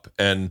grew up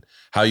and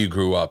how you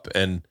grew up,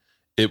 and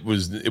it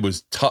was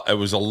tough. It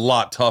was a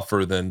lot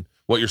tougher than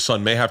what your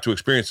son may have to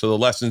experience. So the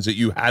lessons that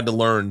you had to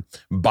learn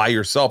by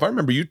yourself. I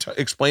remember you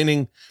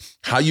explaining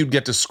how you'd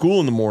get to school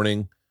in the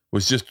morning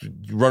was just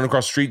run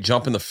across the street,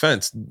 jump in the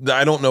fence.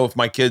 I don't know if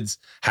my kids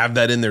have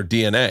that in their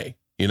DNA,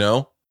 you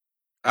know?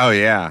 Oh,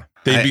 yeah.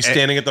 They'd be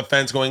standing at the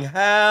fence going,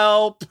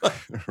 help.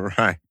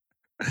 Right.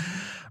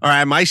 All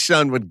right. My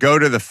son would go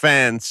to the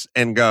fence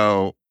and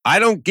go, I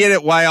don't get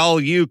it why all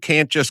you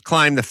can't just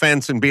climb the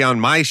fence and be on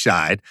my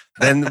side.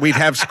 Then we'd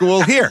have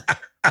school here.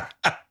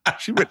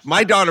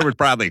 My daughter would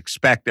probably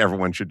expect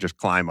everyone should just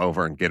climb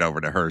over and get over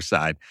to her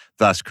side,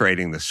 thus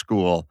creating the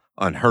school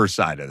on her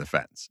side of the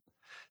fence.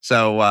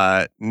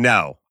 So,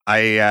 no,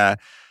 and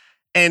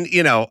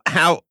you know,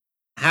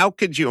 how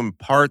could you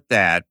impart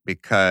that?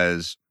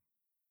 Because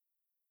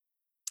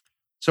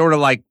sort of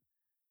like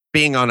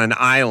being on an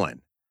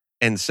island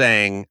and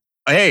saying,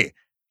 hey,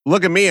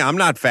 look at me, I'm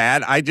not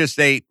fat. I just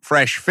ate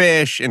fresh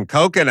fish and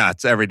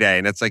coconuts every day.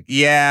 And it's like,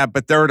 yeah,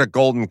 but they're at a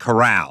Golden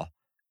Corral.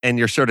 And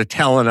you're sort of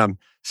telling them,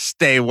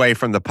 stay away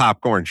from the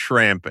popcorn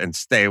shrimp and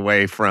stay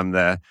away from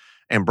the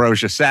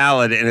ambrosia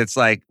salad. And it's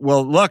like,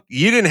 well, look,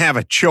 you didn't have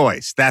a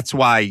choice. That's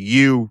why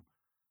you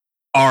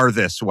are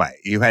this way.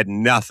 You had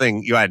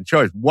nothing. You had a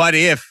choice. What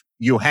if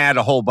you had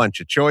a whole bunch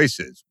of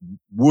choices?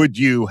 Would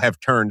you have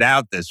turned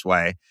out this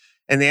way?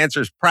 And the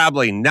answer is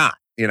probably not.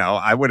 You know,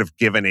 I would have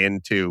given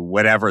into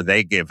whatever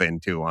they give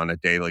into on a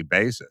daily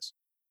basis.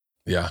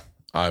 Yeah,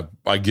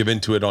 I give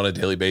into it on a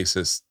daily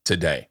basis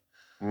today.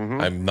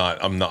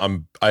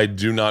 Mm-hmm. I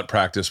do not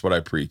practice what I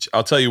preach.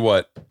 I'll tell you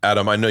what,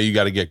 Adam, I know you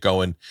got to get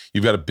going.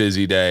 You've got a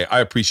busy day. I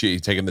appreciate you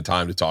taking the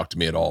time to talk to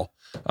me at all.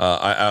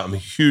 I'm a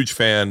huge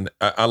fan.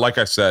 Like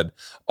I said,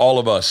 all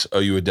of us owe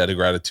you a debt of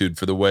gratitude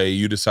for the way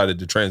you decided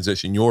to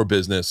transition your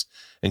business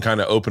and kind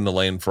of open the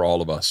lane for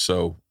all of us.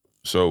 So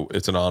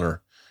it's an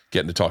honor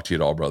getting to talk to you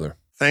at all, brother.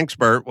 Thanks,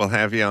 Bert. We'll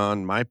have you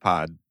on my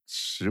pod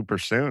super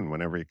soon,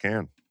 whenever you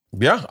can.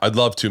 Yeah, I'd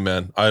love to,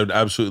 man. I would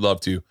absolutely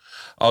love to.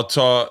 I'll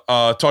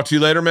talk to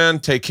you later, man.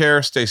 Take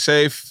care. Stay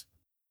safe.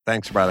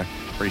 Thanks, brother.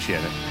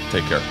 Appreciate it.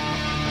 Take care.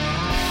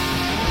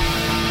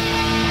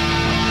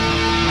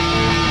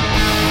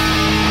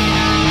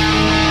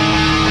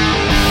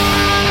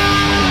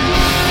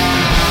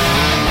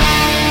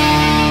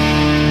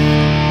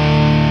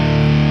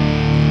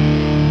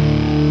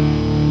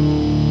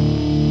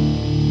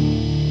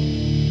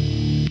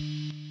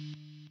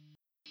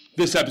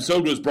 This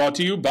episode was brought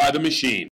to you by The Machine.